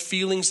no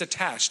feelings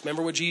attached.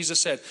 Remember what Jesus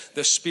said,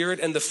 the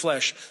spirit and the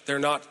flesh, they're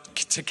not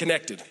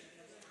connected.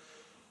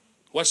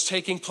 What's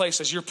taking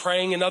place as you're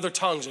praying in other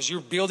tongues, as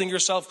you're building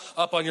yourself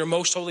up on your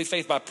most holy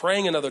faith by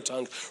praying in other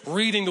tongues,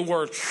 reading the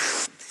word,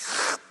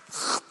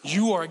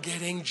 you are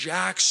getting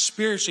jacked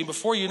spiritually.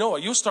 Before you know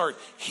it, you'll start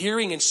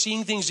hearing and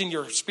seeing things in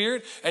your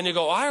spirit and you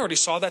go, I already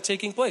saw that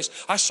taking place.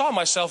 I saw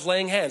myself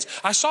laying hands.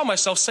 I saw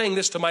myself saying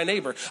this to my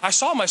neighbor. I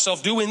saw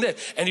myself doing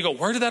this. And you go,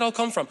 where did that all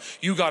come from?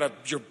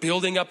 You're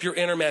building up your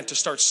inner man to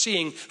start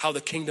seeing how the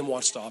kingdom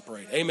wants to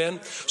operate. Amen.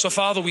 So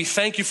Father, we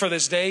thank you for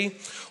this day.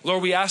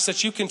 Lord, we ask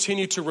that you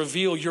continue to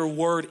reveal your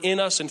word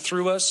in us and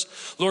through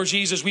us. Lord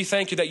Jesus, we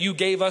thank you that you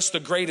gave us the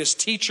greatest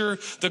teacher,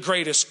 the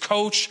greatest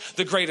coach,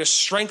 the greatest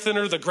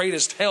strengthener, the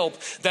greatest help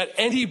that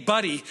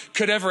anybody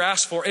could ever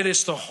ask for. It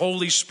is the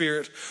Holy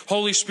Spirit.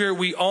 Holy Spirit,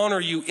 we honor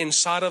you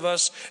inside of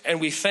us,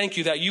 and we thank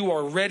you that you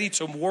are ready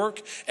to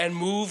work and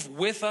move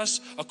with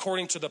us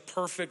according to the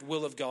perfect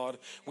will of God.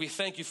 We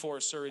thank you for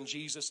it, sir, in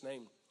Jesus'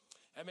 name.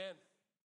 Amen.